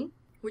green,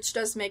 which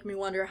does make me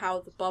wonder how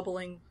the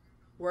bubbling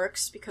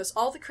works, because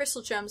all the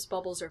crystal gems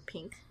bubbles are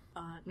pink,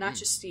 not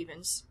just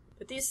Steven's,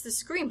 but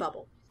this green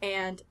bubble.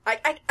 And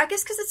I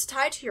guess because it's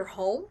tied to your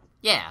home.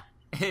 Yeah,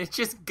 it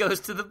just goes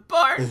to the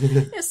barn.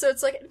 Yeah, so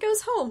it's like it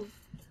goes home,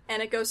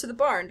 and it goes to the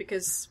barn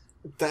because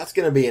that's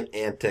gonna be an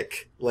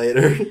antic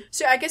later.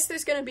 So I guess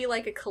there's gonna be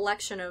like a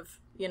collection of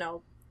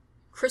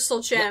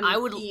crystal gem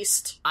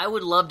east. I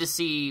would love to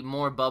see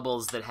more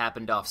bubbles that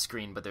happened off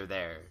screen, but they're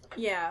there.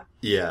 Yeah.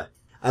 Yeah,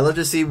 I'd love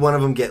to see one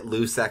of them get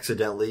loose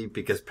accidentally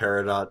because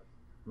Peridot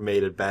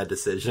made a bad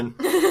decision.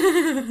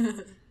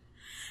 And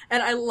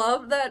I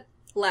love that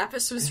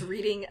Lapis was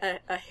reading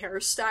a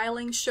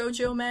hairstyling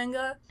shoujo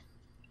manga.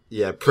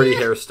 Yeah, pretty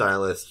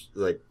hairstylist,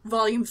 like...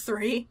 Volume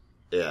 3.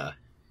 Yeah.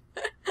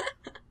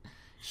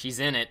 She's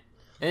in it.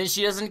 And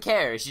she doesn't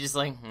care. She's just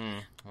like,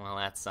 well,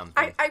 that's something.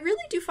 I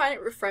really do find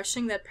it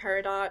refreshing that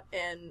Peridot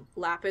and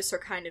Lapis are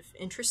kind of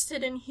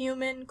interested in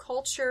human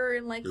culture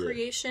and, like,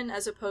 creation,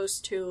 as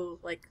opposed to,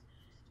 like,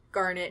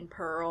 Garnet and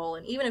Pearl,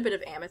 and even a bit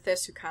of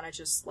Amethyst, who kind of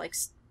just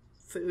likes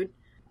food.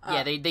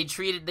 Yeah, they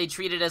treat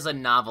it as a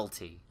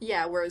novelty.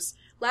 Yeah, whereas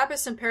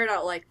Lapis and Peridot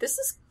are like, this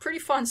is pretty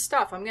fun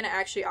stuff. I'm going to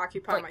actually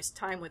occupy my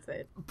time with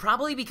it.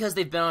 Probably because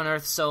they've been on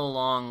Earth so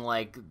long,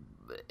 like,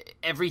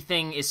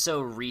 everything is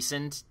so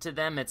recent to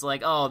them. It's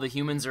like, oh, the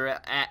humans are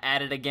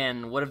at it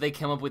again. What have they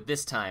come up with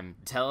this time?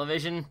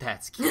 Television?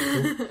 That's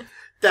cute.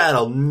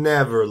 That'll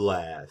never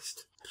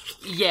last.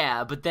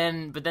 Yeah, but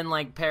then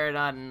like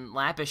Peridot and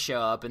Lapis show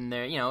up, and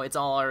they're, it's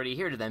all already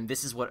here to them.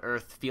 This is what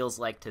Earth feels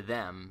like to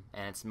them,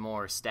 and it's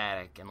more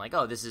static, and like,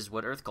 oh, this is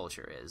what Earth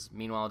culture is.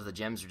 Meanwhile, the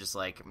Gems are just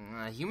like,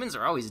 humans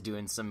are always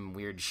doing some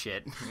weird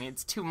shit. I mean,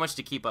 it's too much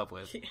to keep up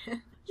with.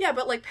 Yeah,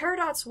 but like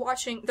Peridot's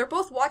they're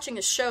both watching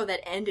a show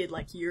that ended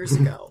like years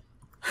ago.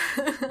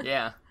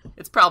 Yeah,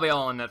 it's probably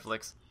all on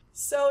Netflix.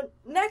 So,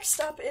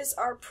 next up is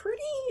our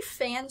pretty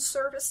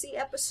fan-servicey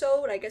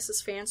episode, I guess as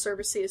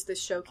fan-servicey as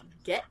this show can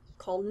get,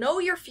 called Know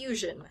Your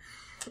Fusion.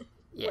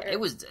 Yeah,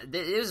 it was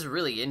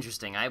really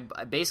interesting. I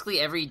basically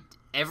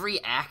every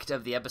act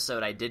of the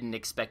episode, I didn't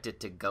expect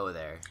it to go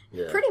there.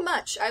 Yeah. Pretty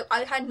much.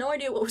 I had no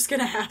idea what was going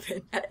to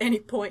happen at any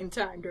point in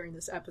time during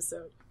this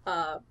episode.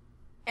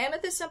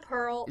 Amethyst and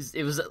Pearl.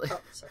 It was. Oh,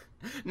 sorry.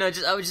 No,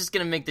 I was just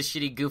gonna make the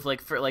shitty goof.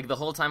 Like for the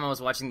whole time I was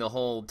watching the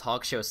whole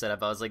talk show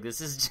setup, I was like, this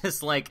is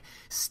just like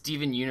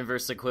Steven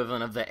Universe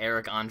equivalent of the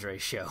Eric Andre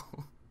show.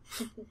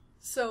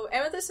 So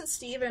Amethyst and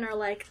Steven are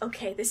like,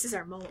 okay, this is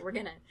our moment. We're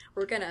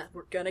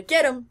gonna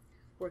get him.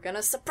 We're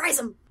gonna surprise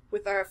him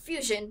with our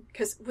fusion.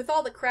 Because with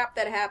all the crap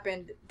that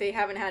happened, they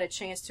haven't had a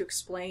chance to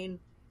explain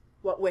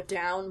what went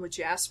down with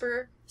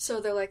Jasper. So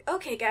they're like,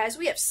 okay, guys,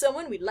 we have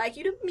someone we'd like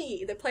you to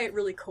meet. They play it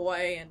really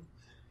coy, and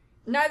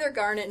neither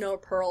Garnet nor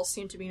Pearl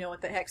seem to know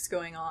what the heck's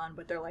going on,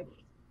 but they're, like,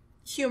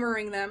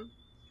 humoring them.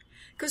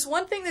 Because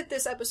one thing that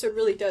this episode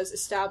really does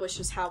establish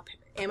is how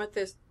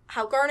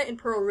Garnet and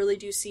Pearl really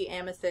do see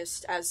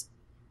Amethyst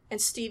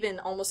and Steven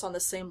almost on the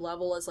same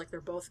level as, like,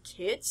 they're both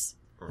kids.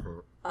 Mm-hmm.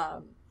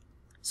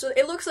 So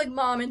it looks like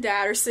Mom and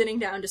Dad are sitting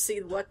down to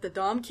see what the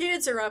dumb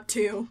kids are up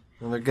to.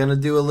 And they're gonna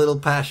do a little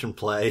passion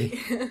play.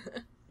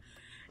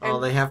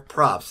 They have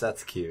props.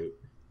 That's cute.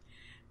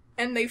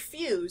 And they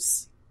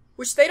fuse.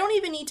 Which they don't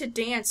even need to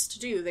dance to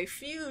do. They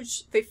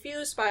fuse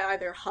by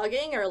either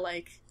hugging or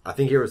like... I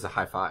think it was a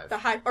high five.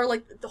 Or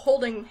like the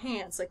holding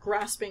hands, like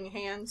grasping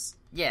hands.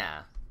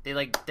 Yeah. They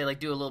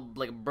do a little,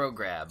 like, a bro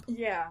grab.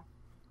 Yeah.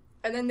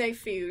 And then they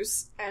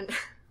fuse, and...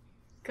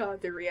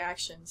 God, the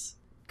reactions.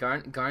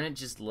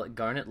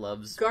 Garnet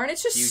loves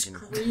Garnet's just fusion.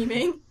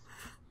 Screaming.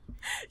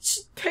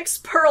 She picks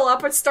Pearl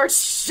up and starts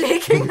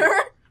shaking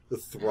her. The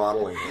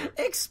throttling her.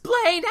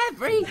 Explain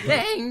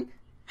everything!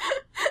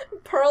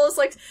 Pearl is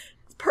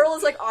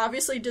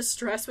obviously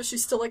distressed, but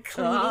she's still like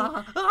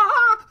cleaning.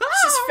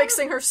 She's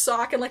fixing her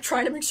sock and like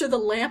trying to make sure the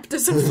lamp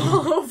doesn't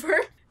fall over.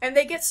 And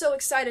they get so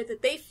excited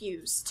that they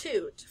fuse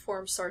too to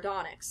form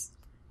Sardonyx.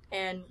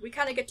 And we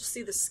kind of get to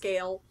see the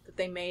scale that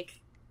they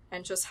make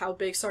and just how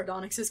big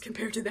Sardonyx is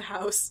compared to the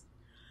house.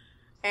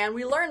 And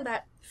we learn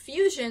that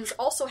fusions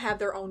also have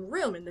their own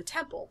room in the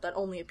temple that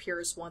only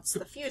appears once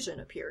the fusion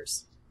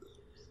appears.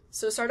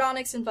 So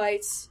Sardonyx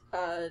invites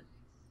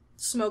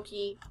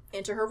Smokey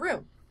into her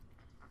room.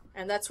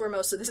 And that's where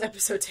most of this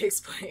episode takes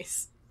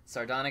place.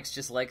 Sardonyx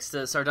just likes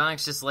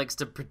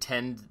to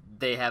pretend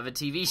they have a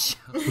TV show.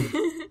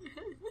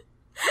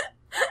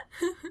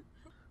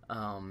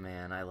 Oh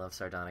man, I love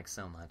Sardonyx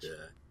so much.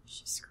 Yeah.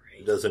 She's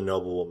great. Does a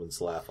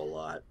noblewoman's laugh a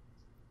lot.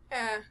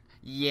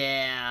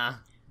 Yeah,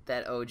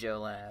 that Ojo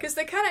laugh. Because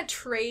they kind of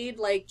trade,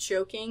 like,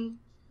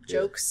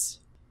 jokes.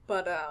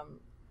 But,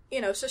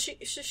 so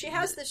she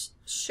has this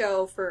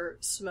show for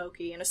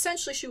Smokey, and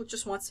essentially she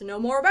just wants to know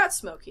more about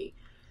Smokey.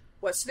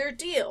 What's their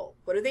deal?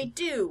 What do they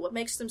do? What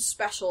makes them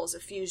special as a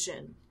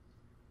fusion?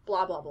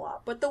 Blah, blah, blah.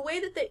 But the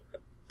way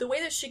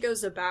that she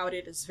goes about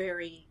it is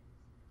very...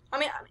 I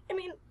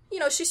mean,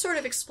 she sort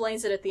of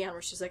explains it at the end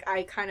where she's like,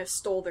 I kind of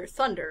stole their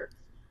thunder.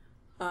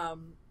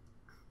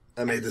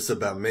 I made this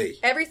about me.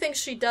 Everything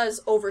she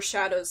does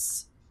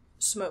overshadows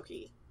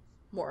Smokey,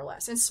 more or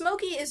less. And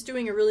Smokey is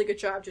doing a really good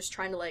job just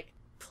trying to, like,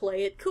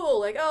 play it cool.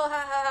 Like, oh,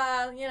 ha,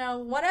 ha, ha,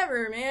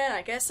 whatever, man.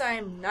 I guess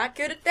I'm not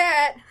good at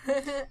that.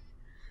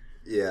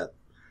 Yeah.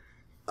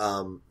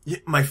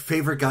 My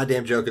favorite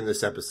goddamn joke in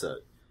this episode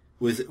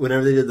was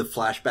whenever they did the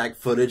flashback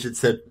footage, it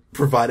said,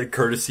 provided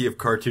courtesy of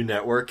Cartoon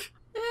Network.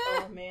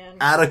 Oh, man.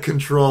 Out of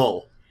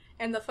control.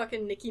 And the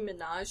fucking Nicki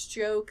Minaj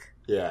joke.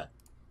 Yeah.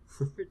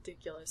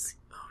 Ridiculous.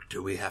 Oh,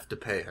 do we have to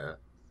pay her?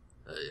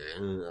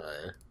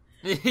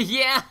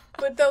 Yeah.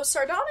 But though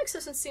Sardonyx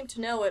doesn't seem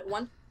to know it,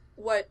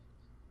 what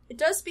it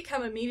does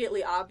become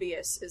immediately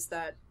obvious is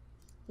that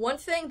one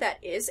thing that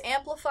is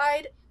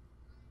amplified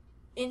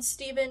in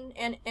Steven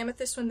and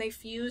Amethyst when they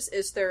fuse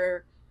is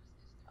their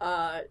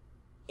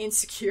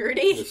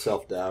insecurity. The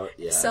self-doubt,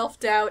 yeah.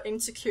 Self-doubt,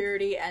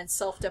 insecurity, and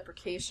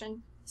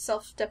self-deprecation.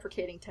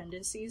 Self-deprecating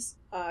tendencies.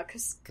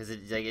 Because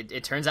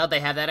it turns out they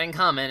have that in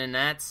common, and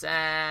that's...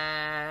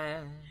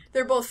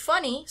 They're both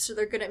funny, so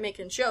they're good at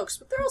making jokes,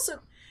 but they're also,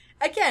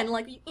 again,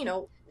 like,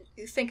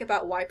 you think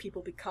about why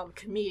people become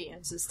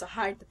comedians, is to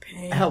hide the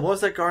pain. Hell, what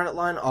was that Garnet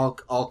line? All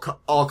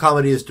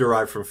comedy is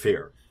derived from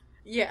fear.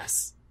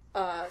 Yes.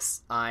 It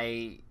was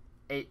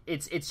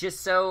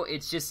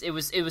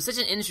such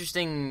an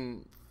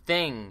interesting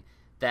thing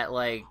that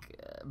like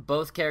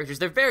both characters,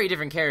 they're very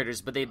different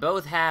characters, but they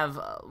both have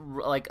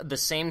like the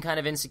same kind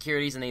of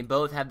insecurities, and they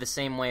both have the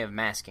same way of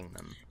masking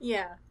them.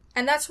 Yeah.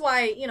 And that's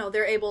why,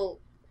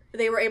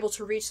 they were able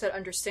to reach that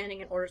understanding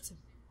in order to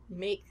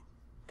make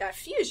that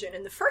fusion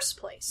in the first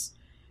place.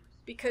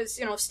 Because,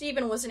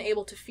 Steven wasn't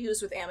able to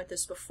fuse with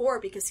Amethyst before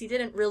because he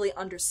didn't really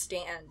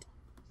understand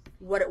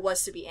what it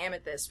was to be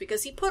Amethyst,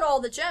 because he put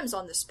all the gems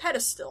on this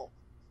pedestal,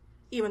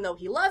 even though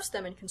he loves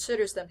them and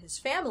considers them his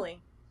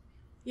family.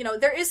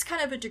 There is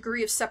kind of a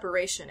degree of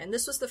separation, and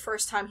this was the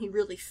first time he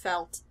really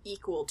felt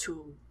equal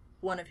to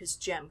one of his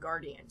gem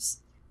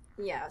guardians.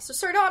 Yeah, so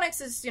Sardonyx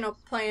is,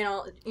 playing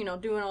all,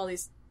 doing all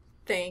these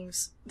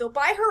things. Though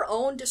by her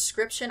own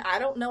description, I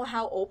don't know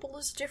how Opal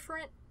is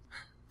different.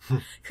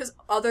 Because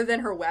other than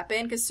her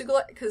weapon, because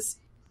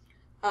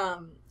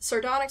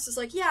Sardonyx is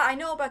like, yeah, I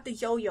know about the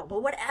yo-yo,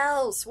 but what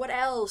else? What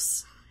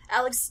else?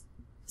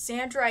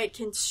 Alexandrite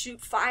can shoot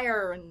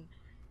fire,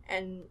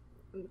 and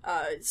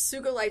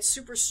Sugilite's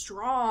super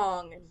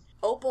strong, and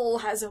Opal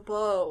has a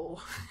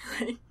bow.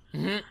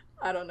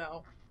 I don't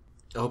know.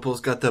 Opal's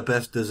got the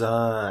best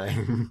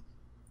design.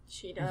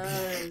 She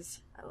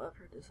does. I love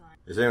her design.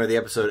 So anyway, the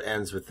episode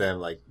ends with them,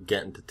 like,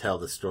 getting to tell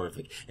the story of,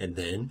 like, and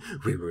then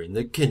we were in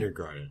the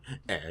kindergarten,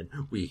 and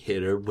we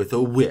hit her with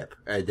a whip,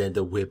 and then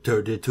the whip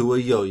turned into a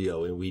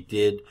yo-yo, and we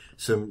did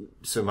some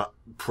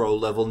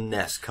pro-level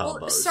Ness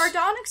combos. Well,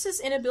 Sardonyx's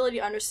inability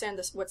to understand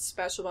what's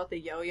special about the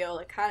yo-yo,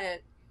 like, kind of,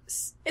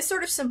 it's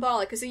sort of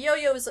symbolic, because the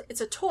yo-yo is,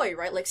 it's a toy,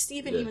 right? Like,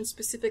 Steven even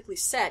specifically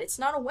said, it's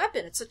not a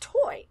weapon, it's a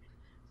toy.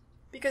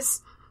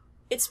 Because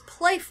it's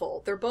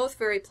playful. They're both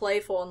very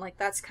playful, and, like,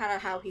 that's kind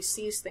of how he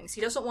sees things.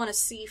 He doesn't want to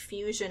see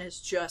fusion as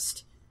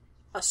just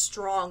a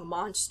strong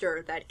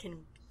monster that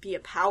can be a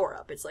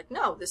power-up. It's like,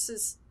 no, this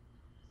is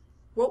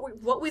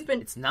what we've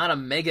been... It's not a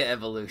mega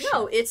evolution.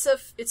 No, it's a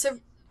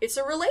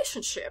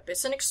relationship.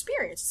 It's an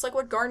experience. It's like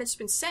what Garnet's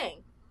been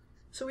saying.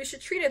 So we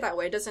should treat it that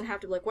way. It doesn't have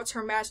to be like, what's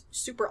her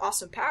super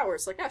awesome power?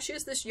 It's like, no, she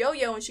has this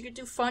yo-yo, and she could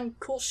do fun,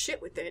 cool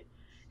shit with it.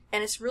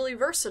 And it's really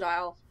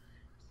versatile.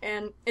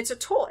 And it's a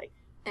toy.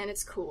 And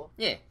it's cool.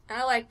 Yeah. And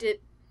I liked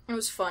it. It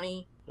was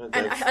funny.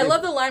 And I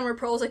love the line where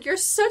Pearl's like, you're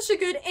such a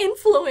good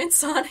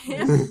influence on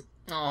him.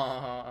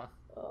 Aww.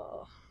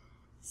 Oh,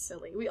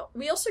 silly.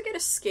 We also get a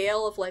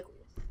scale of, like,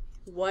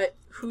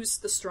 who's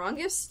the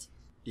strongest?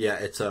 Yeah,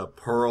 it's a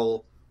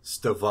Pearl,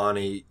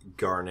 Stevani,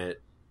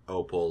 Garnet,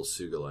 Opal,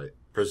 Sugilite.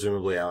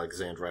 Presumably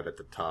Alexandrite at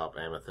the top,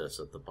 Amethyst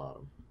at the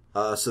bottom.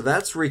 So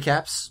that's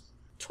recaps.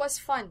 'Twas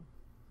fun.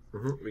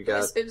 Mm-hmm.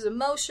 It was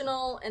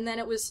emotional, and then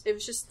it was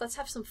just, let's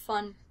have some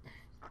fun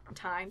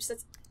times.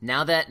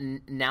 Now that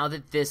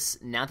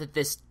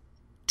this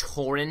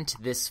torrent,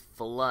 this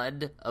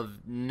flood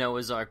of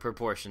Noah's Ark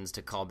proportions,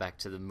 to call back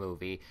to the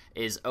movie,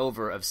 is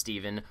over of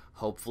Steven,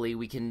 hopefully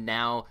we can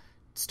now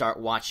start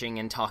watching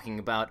and talking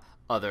about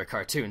other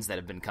cartoons that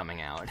have been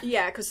coming out.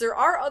 Yeah, because there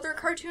are other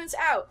cartoons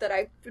out that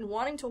I've been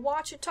wanting to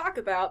watch and talk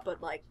about,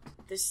 but, like,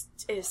 this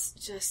is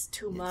just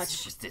too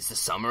much. It's the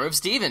summer of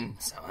Steven,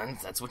 so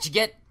that's what you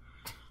get.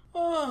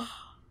 Oh,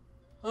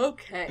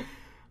 okay.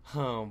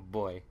 Oh,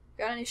 boy.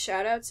 Got any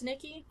shout-outs,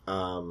 Nikki?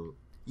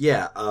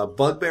 Yeah,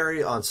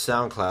 Bugberry on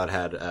SoundCloud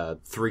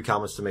had 3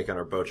 comments to make on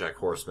our BoJack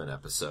Horseman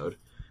episode,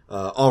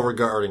 all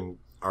regarding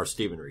our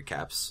Steven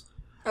recaps.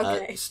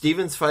 Okay.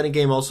 Steven's fighting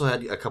game also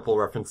had a couple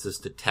references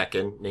to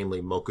Tekken,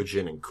 namely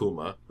Mokujin and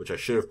Kuma, which I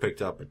should have picked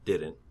up but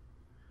didn't.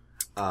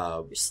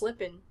 You're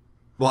slipping.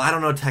 Well, I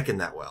don't know Tekken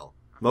that well.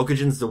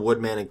 Mokujin's the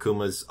woodman and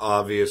Kuma's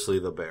obviously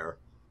the bear.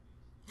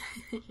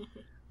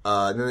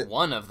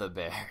 One of the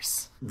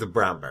bears. The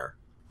brown bear.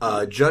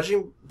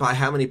 Judging by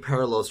how many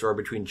parallels there are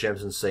between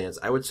Gems and Saiyans,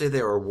 I would say they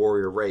are a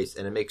warrior race,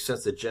 and it makes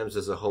sense that Gems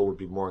as a whole would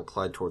be more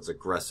inclined towards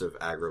aggressive,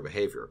 aggro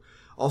behavior.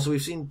 Also,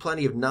 we've seen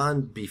plenty of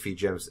non-beefy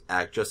Gems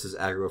act just as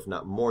aggro, if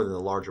not more, than the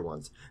larger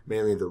ones,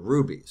 mainly the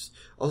rubies.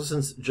 Also,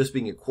 since just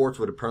being a quartz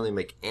would apparently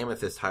make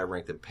Amethyst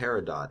higher-ranked than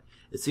Peridot,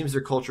 it seems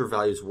their culture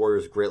values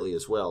warriors greatly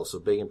as well, so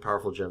big and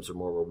powerful Gems are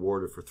more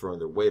rewarded for throwing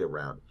their weight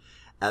around,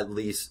 at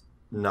least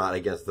not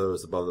against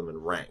those above them in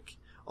rank.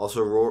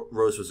 Also,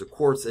 Rose was a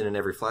quartz, and in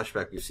every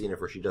flashback we've seen of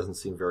her, she doesn't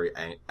seem very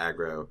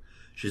aggro.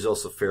 She's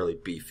also fairly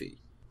beefy,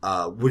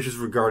 which is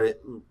related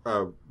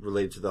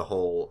to the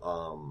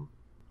whole,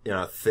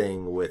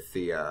 thing with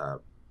the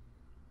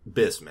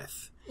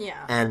bismuth.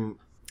 Yeah. And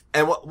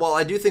while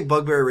I do think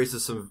Bugberry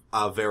raises some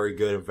very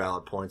good and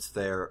valid points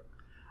there,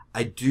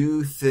 I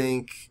do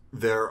think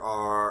there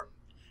are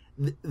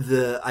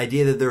the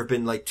idea that there have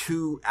been like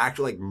 2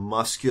 actual like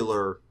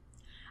muscular.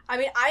 I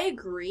mean, I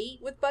agree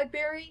with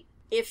Bugberry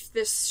if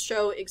this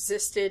show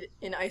existed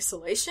in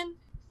isolation,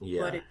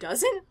 but it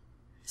doesn't.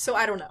 So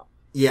I don't know.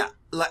 Yeah,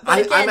 like, but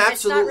again, I'm absolutely.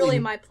 It's not really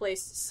my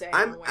place to say.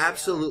 I'm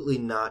absolutely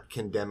not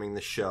condemning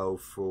the show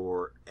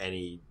for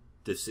any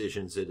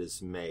decisions it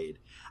has made.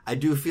 I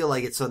do feel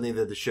like it's something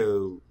that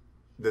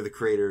the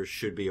creators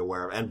should be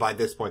aware of, and by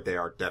this point, they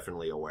are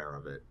definitely aware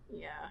of it.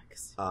 Yeah,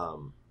 'cause,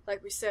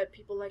 like we said,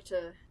 people like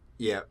to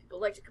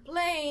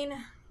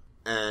complain.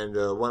 And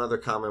one other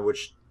comment,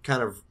 which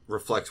kind of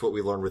reflects what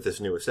we learned with this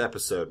newest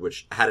episode,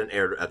 which hadn't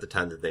aired at the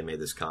time that they made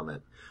this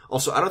comment.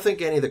 Also, I don't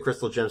think any of the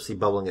crystal gems see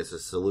bubbling as a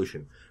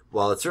solution.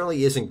 While it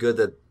certainly isn't good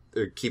that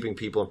they're keeping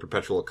people in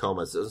perpetual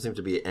comas, it doesn't seem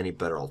to be any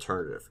better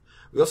alternative.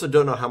 We also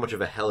don't know how much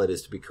of a hell it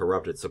is to be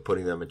corrupted, so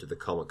putting them into the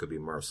coma could be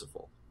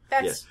merciful.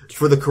 That's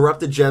For the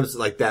corrupted gems,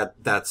 like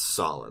that's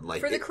solid.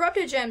 Like for the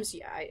corrupted gems,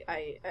 yeah,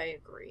 I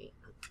agree.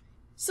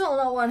 Still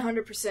not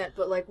 100%,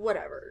 but like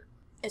whatever,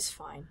 it's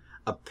fine.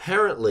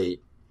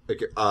 Apparently,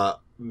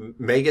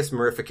 Magus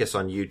Mirificus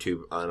on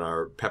YouTube on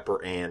our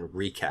Pepper Ann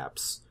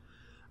recaps,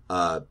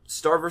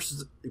 Star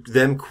versus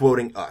them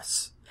quoting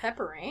us.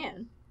 Pepper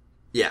Ann?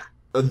 Yeah,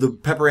 the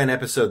Pepper Ann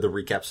episode, the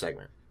recap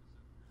segment.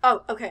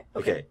 Oh, okay.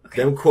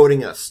 Them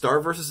quoting us. Star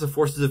versus the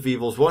Forces of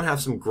Evils won't have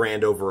some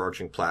grand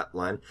overarching plot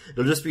line.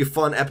 It'll just be a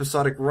fun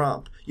episodic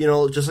romp. You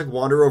know, just like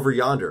Wander Over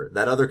Yonder,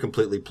 that other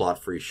completely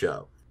plot-free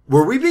show.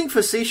 Were we being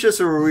facetious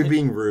or were we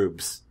being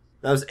rubes?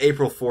 That was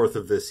April 4th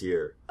of this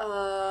year.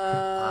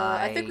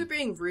 I think we're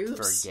being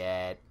rubes.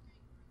 Forget.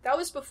 That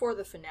was before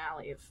the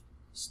finale of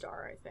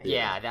Star, I think.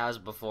 Yeah, that was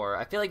before.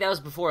 I feel like that was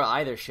before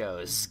either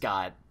shows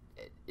got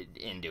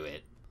into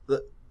it.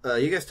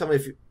 You guys tell me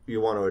if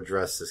you want to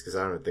address this, because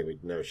I don't think we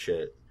know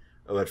shit.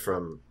 I went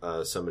from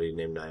somebody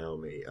named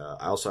Naomi.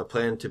 I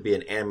plan to be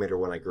an animator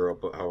when I grow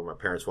up, however my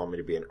parents want me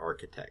to be an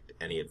architect.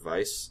 Any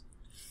advice?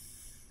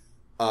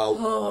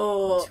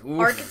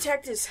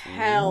 Architect is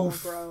hell,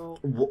 bro.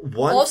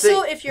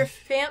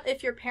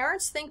 If your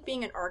parents think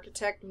being an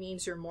architect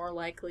means you're more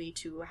likely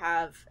to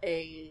have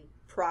a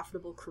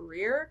profitable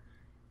career,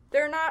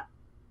 they're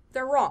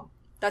wrong.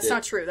 That's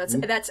not true.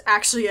 That's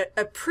actually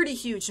a pretty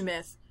huge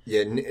myth.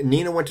 Yeah,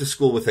 Nina went to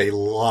school with a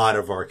lot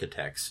of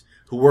architects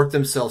who worked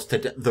themselves to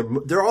death.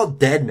 They're all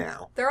dead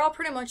now. They're all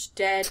pretty much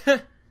dead.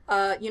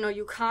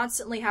 You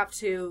constantly have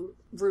to,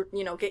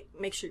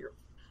 make sure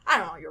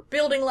your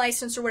building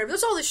license or whatever.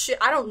 There's all this shit.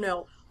 I don't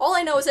know. All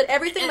I know is that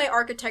everything my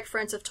architect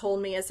friends have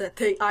told me is that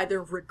they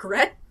either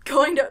regret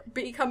going to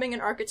becoming an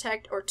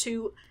architect or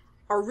two,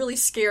 are really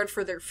scared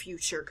for their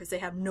future because they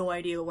have no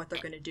idea what they're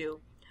going to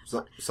do.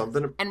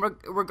 Something. And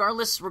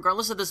regardless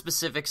of the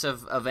specifics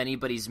of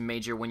anybody's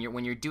major, when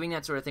you're doing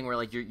that sort of thing where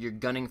like you're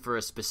gunning for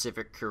a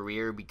specific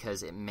career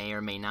because it may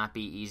or may not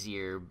be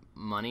easier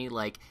money,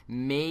 like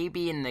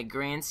maybe in the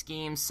grand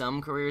scheme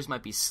some careers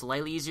might be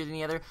slightly easier than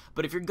the other,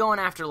 but if you're going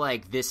after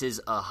like this is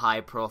a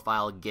high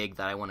profile gig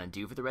that I want to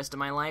do for the rest of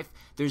my life,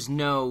 there's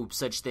no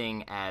such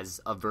thing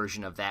as a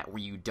version of that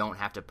where you don't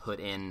have to put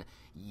in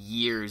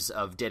years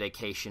of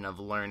dedication of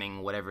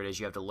learning whatever it is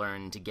you have to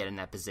learn to get in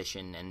that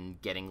position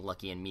and getting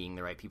lucky and meeting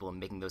the right people and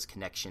making those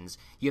connections.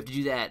 You have to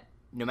do that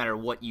no matter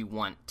what you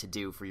want to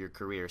do for your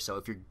career. So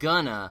if you're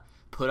gonna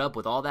put up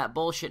with all that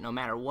bullshit no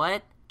matter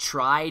what,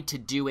 try to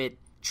do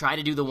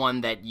the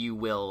one that you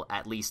will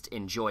at least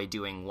enjoy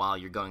doing while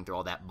you're going through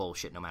all that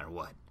bullshit no matter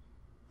what.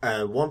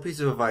 One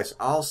piece of advice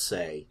I'll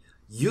say,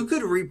 you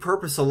could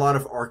repurpose a lot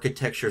of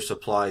architecture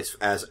supplies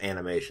as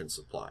animation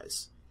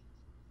supplies.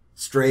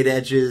 Straight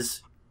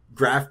edges,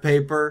 graph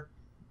paper.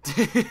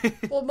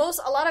 Well,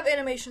 a lot of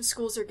animation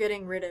schools are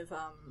getting rid of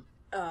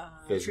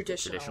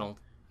traditional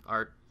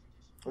art.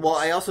 Well,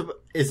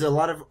 is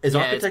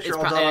architecture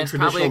all done on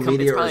traditional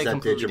media or is that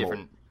digital?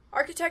 Different...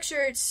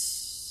 Architecture,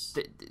 it's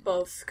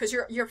both because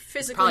you're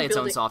physically probably its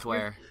building... own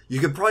software. You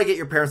could probably get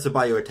your parents to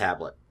buy you a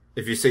tablet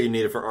if you say you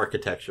need it for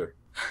architecture.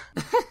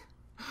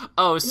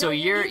 Oh, so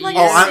you're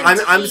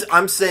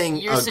I'm saying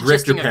you're grift your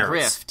suggesting a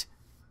parents. grift.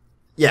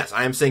 Yes,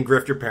 I am saying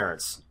grift your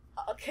parents.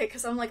 Okay,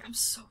 because I'm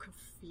so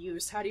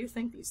confused. How do you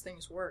think these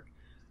things work?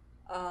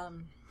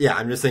 Yeah,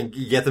 I'm just saying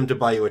you get them to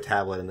buy you a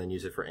tablet and then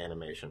use it for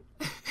animation.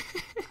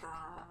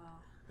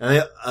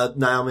 And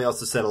Naomi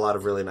also said a lot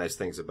of really nice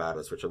things about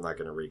us, which I'm not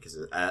going to read because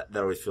that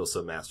always feels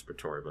so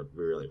masturbatory, but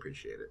we really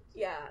appreciate it.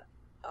 Yeah,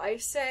 I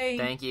say...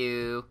 Thank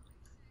you.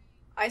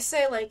 I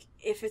say,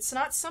 if it's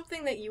not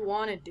something that you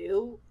want to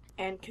do,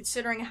 and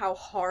considering how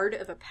hard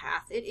of a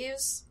path it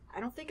is,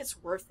 I don't think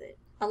it's worth it.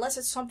 Unless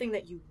it's something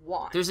that you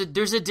want. There's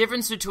a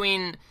difference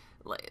between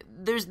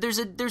there's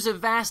a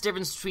vast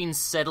difference between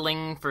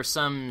settling for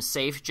some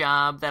safe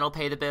job that'll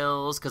pay the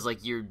bills because like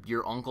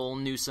your uncle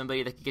knew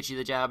somebody that could get you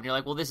the job and you're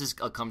like, well, this is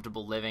a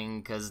comfortable living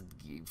because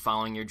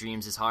following your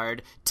dreams is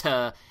hard,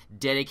 to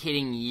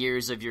dedicating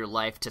years of your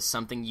life to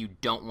something you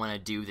don't want to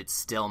do that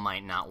still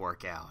might not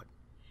work out.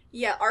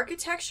 Yeah,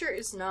 architecture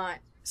is not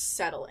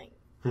settling.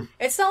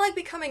 It's not like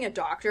becoming a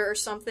doctor or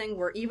something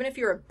where even if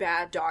you're a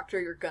bad doctor,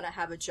 you're going to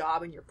have a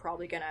job and you're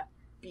probably going to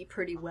be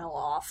pretty well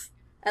off.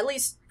 At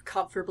least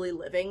comfortably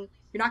living.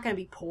 You're not going to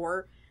be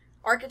poor.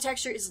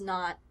 Architecture is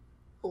not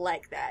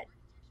like that.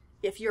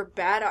 If you're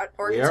bad at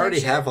architecture... We already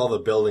have all the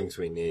buildings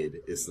we need,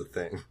 is the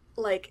thing.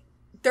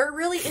 There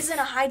really isn't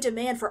a high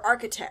demand for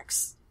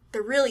architects.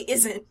 There really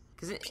isn't.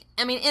 Because,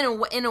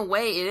 in a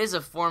way, it is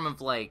a form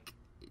of, like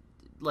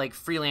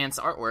freelance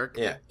artwork.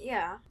 Yeah.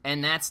 Yeah.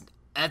 And that's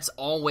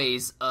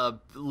always a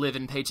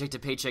living paycheck to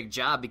paycheck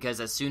job because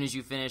as soon as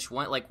you finish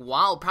one,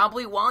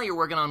 while you're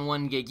working on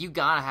one gig, you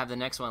gotta have the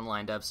next one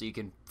lined up so you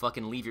can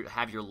fucking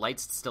have your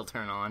lights still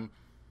turn on.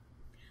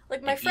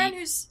 My friend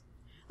who's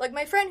Like,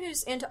 my friend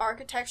who's into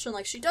architecture, and,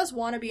 like, she does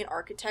want to be an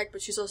architect,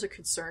 but she's also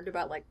concerned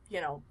about, like,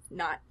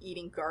 not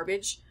eating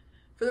garbage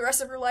for the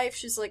rest of her life.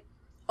 She's, like,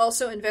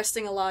 also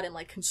investing a lot in,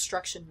 like,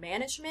 construction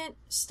management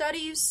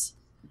studies,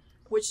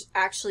 which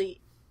actually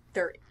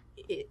there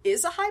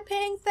is a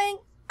high-paying thing.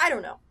 I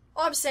don't know.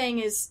 All I'm saying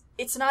is,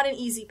 it's not an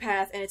easy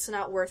path, and it's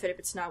not worth it if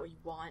it's not what you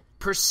want.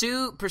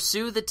 Pursue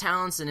the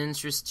talents and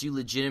interests you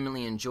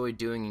legitimately enjoy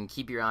doing, and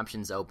keep your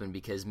options open,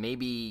 because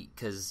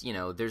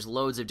there's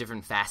loads of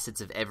different facets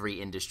of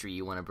every industry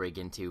you want to break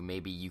into.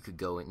 Maybe you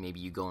go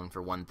in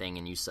for one thing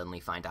and you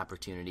suddenly find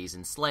opportunities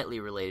in slightly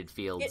related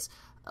fields.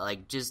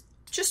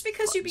 Just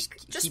because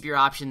keep your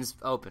options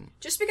open.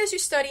 Just because you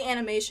study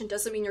animation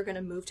doesn't mean you're going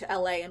to move to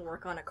LA and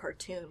work on a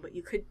cartoon,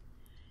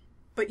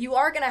 but you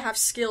are going to have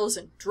skills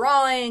in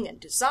drawing and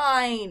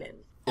design and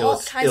all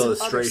kinds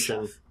of other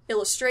stuff.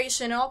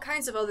 Illustration, all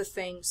kinds of other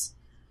things.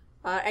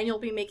 And you'll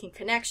be making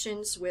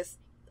connections with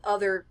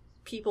other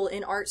people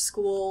in art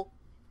school.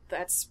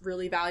 That's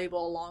really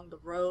valuable along the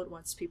road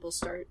once people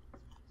start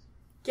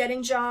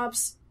getting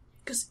jobs.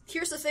 Because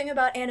here's the thing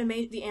about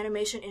the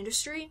animation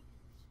industry.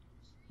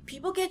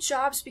 People get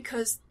jobs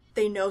because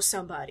they know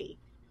somebody.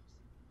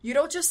 You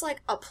don't just,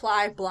 like,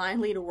 apply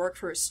blindly to work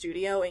for a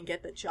studio and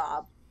get the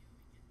job.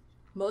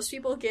 Most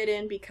people get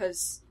in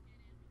because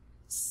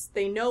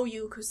they know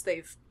you because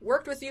they've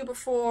worked with you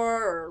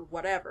before or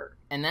whatever.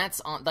 And that's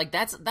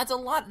a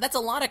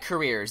lot of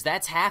careers.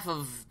 That's half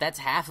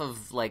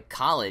of like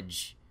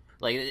college.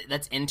 Like,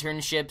 that's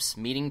internships,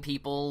 meeting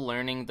people,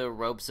 learning the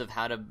ropes of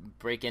how to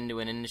break into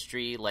an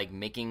industry, like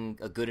making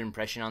a good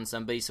impression on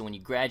somebody, so when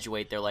you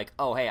graduate they're like,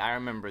 "Oh, hey, I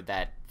remember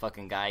that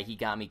fucking guy. He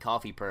got me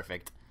coffee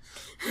perfect."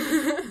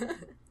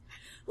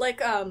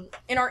 Like,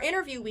 in our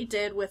interview we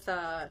did with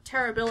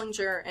Tara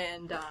Billinger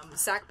and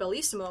Zach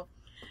Bellissimo,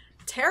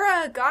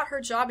 Tara got her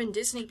job in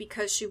Disney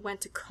because she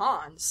went to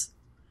cons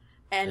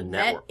and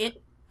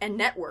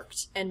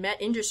networked and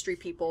met industry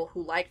people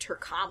who liked her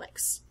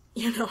comics,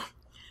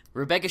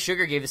 Rebecca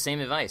Sugar gave the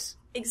same advice.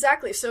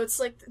 Exactly, so it's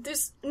like,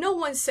 there's no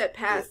one set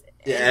path.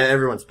 Yeah,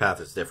 everyone's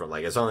path is different.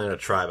 Like, it's only going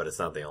to try, but it's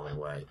not the only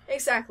way.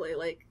 Exactly,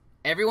 like...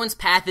 Everyone's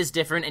path is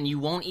different, and you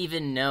won't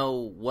even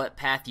know what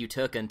path you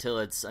took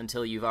until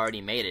you've already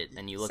made it,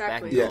 and you look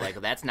back and go,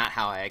 like, that's not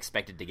how I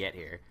expected to get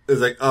here.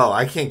 It's like, oh,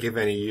 I can't give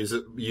any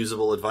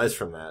usable advice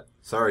from that.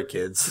 Sorry,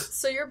 kids.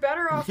 So you're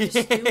better off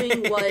just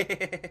doing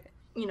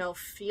what,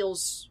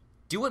 feels...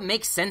 Do what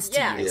makes sense to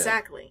you. Yeah,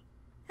 exactly.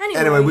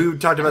 Anyway, we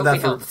talked about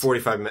that for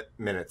 45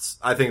 minutes.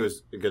 I think it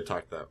was a good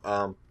talk,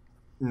 though.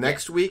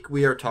 Next week,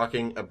 we are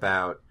talking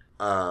about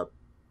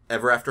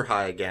Ever After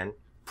High again.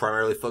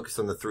 Primarily focused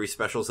on the 3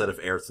 specials that have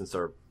aired since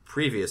our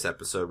previous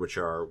episode, which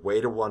are Way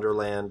to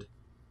Wonderland,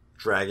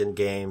 Dragon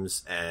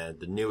Games, and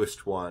the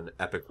newest one,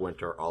 Epic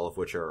Winter, all of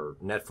which are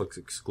Netflix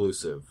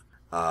exclusive.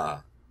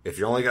 If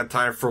you only got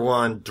time for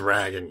one,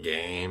 Dragon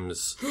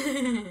Games.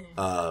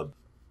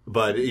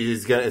 But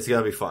it's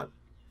gonna be fun.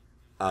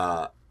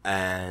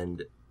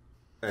 And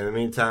in the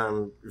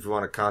meantime, if you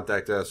want to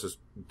contact us, just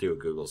do a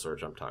Google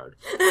search. I'm tired.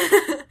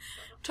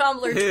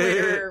 Tumblr,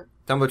 Twitter.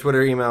 Tumblr,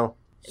 Twitter, email.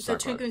 So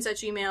Toon Goons at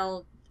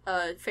Gmail,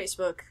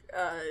 Facebook,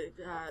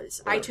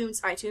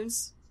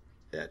 iTunes.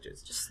 Yeah,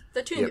 just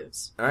the Toon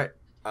Goons. All right.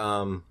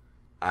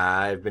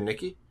 I've been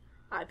Nikki.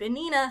 I've been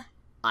Nina.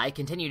 I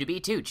continue to be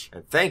Tooch.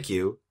 And thank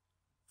you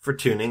for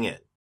tuning in.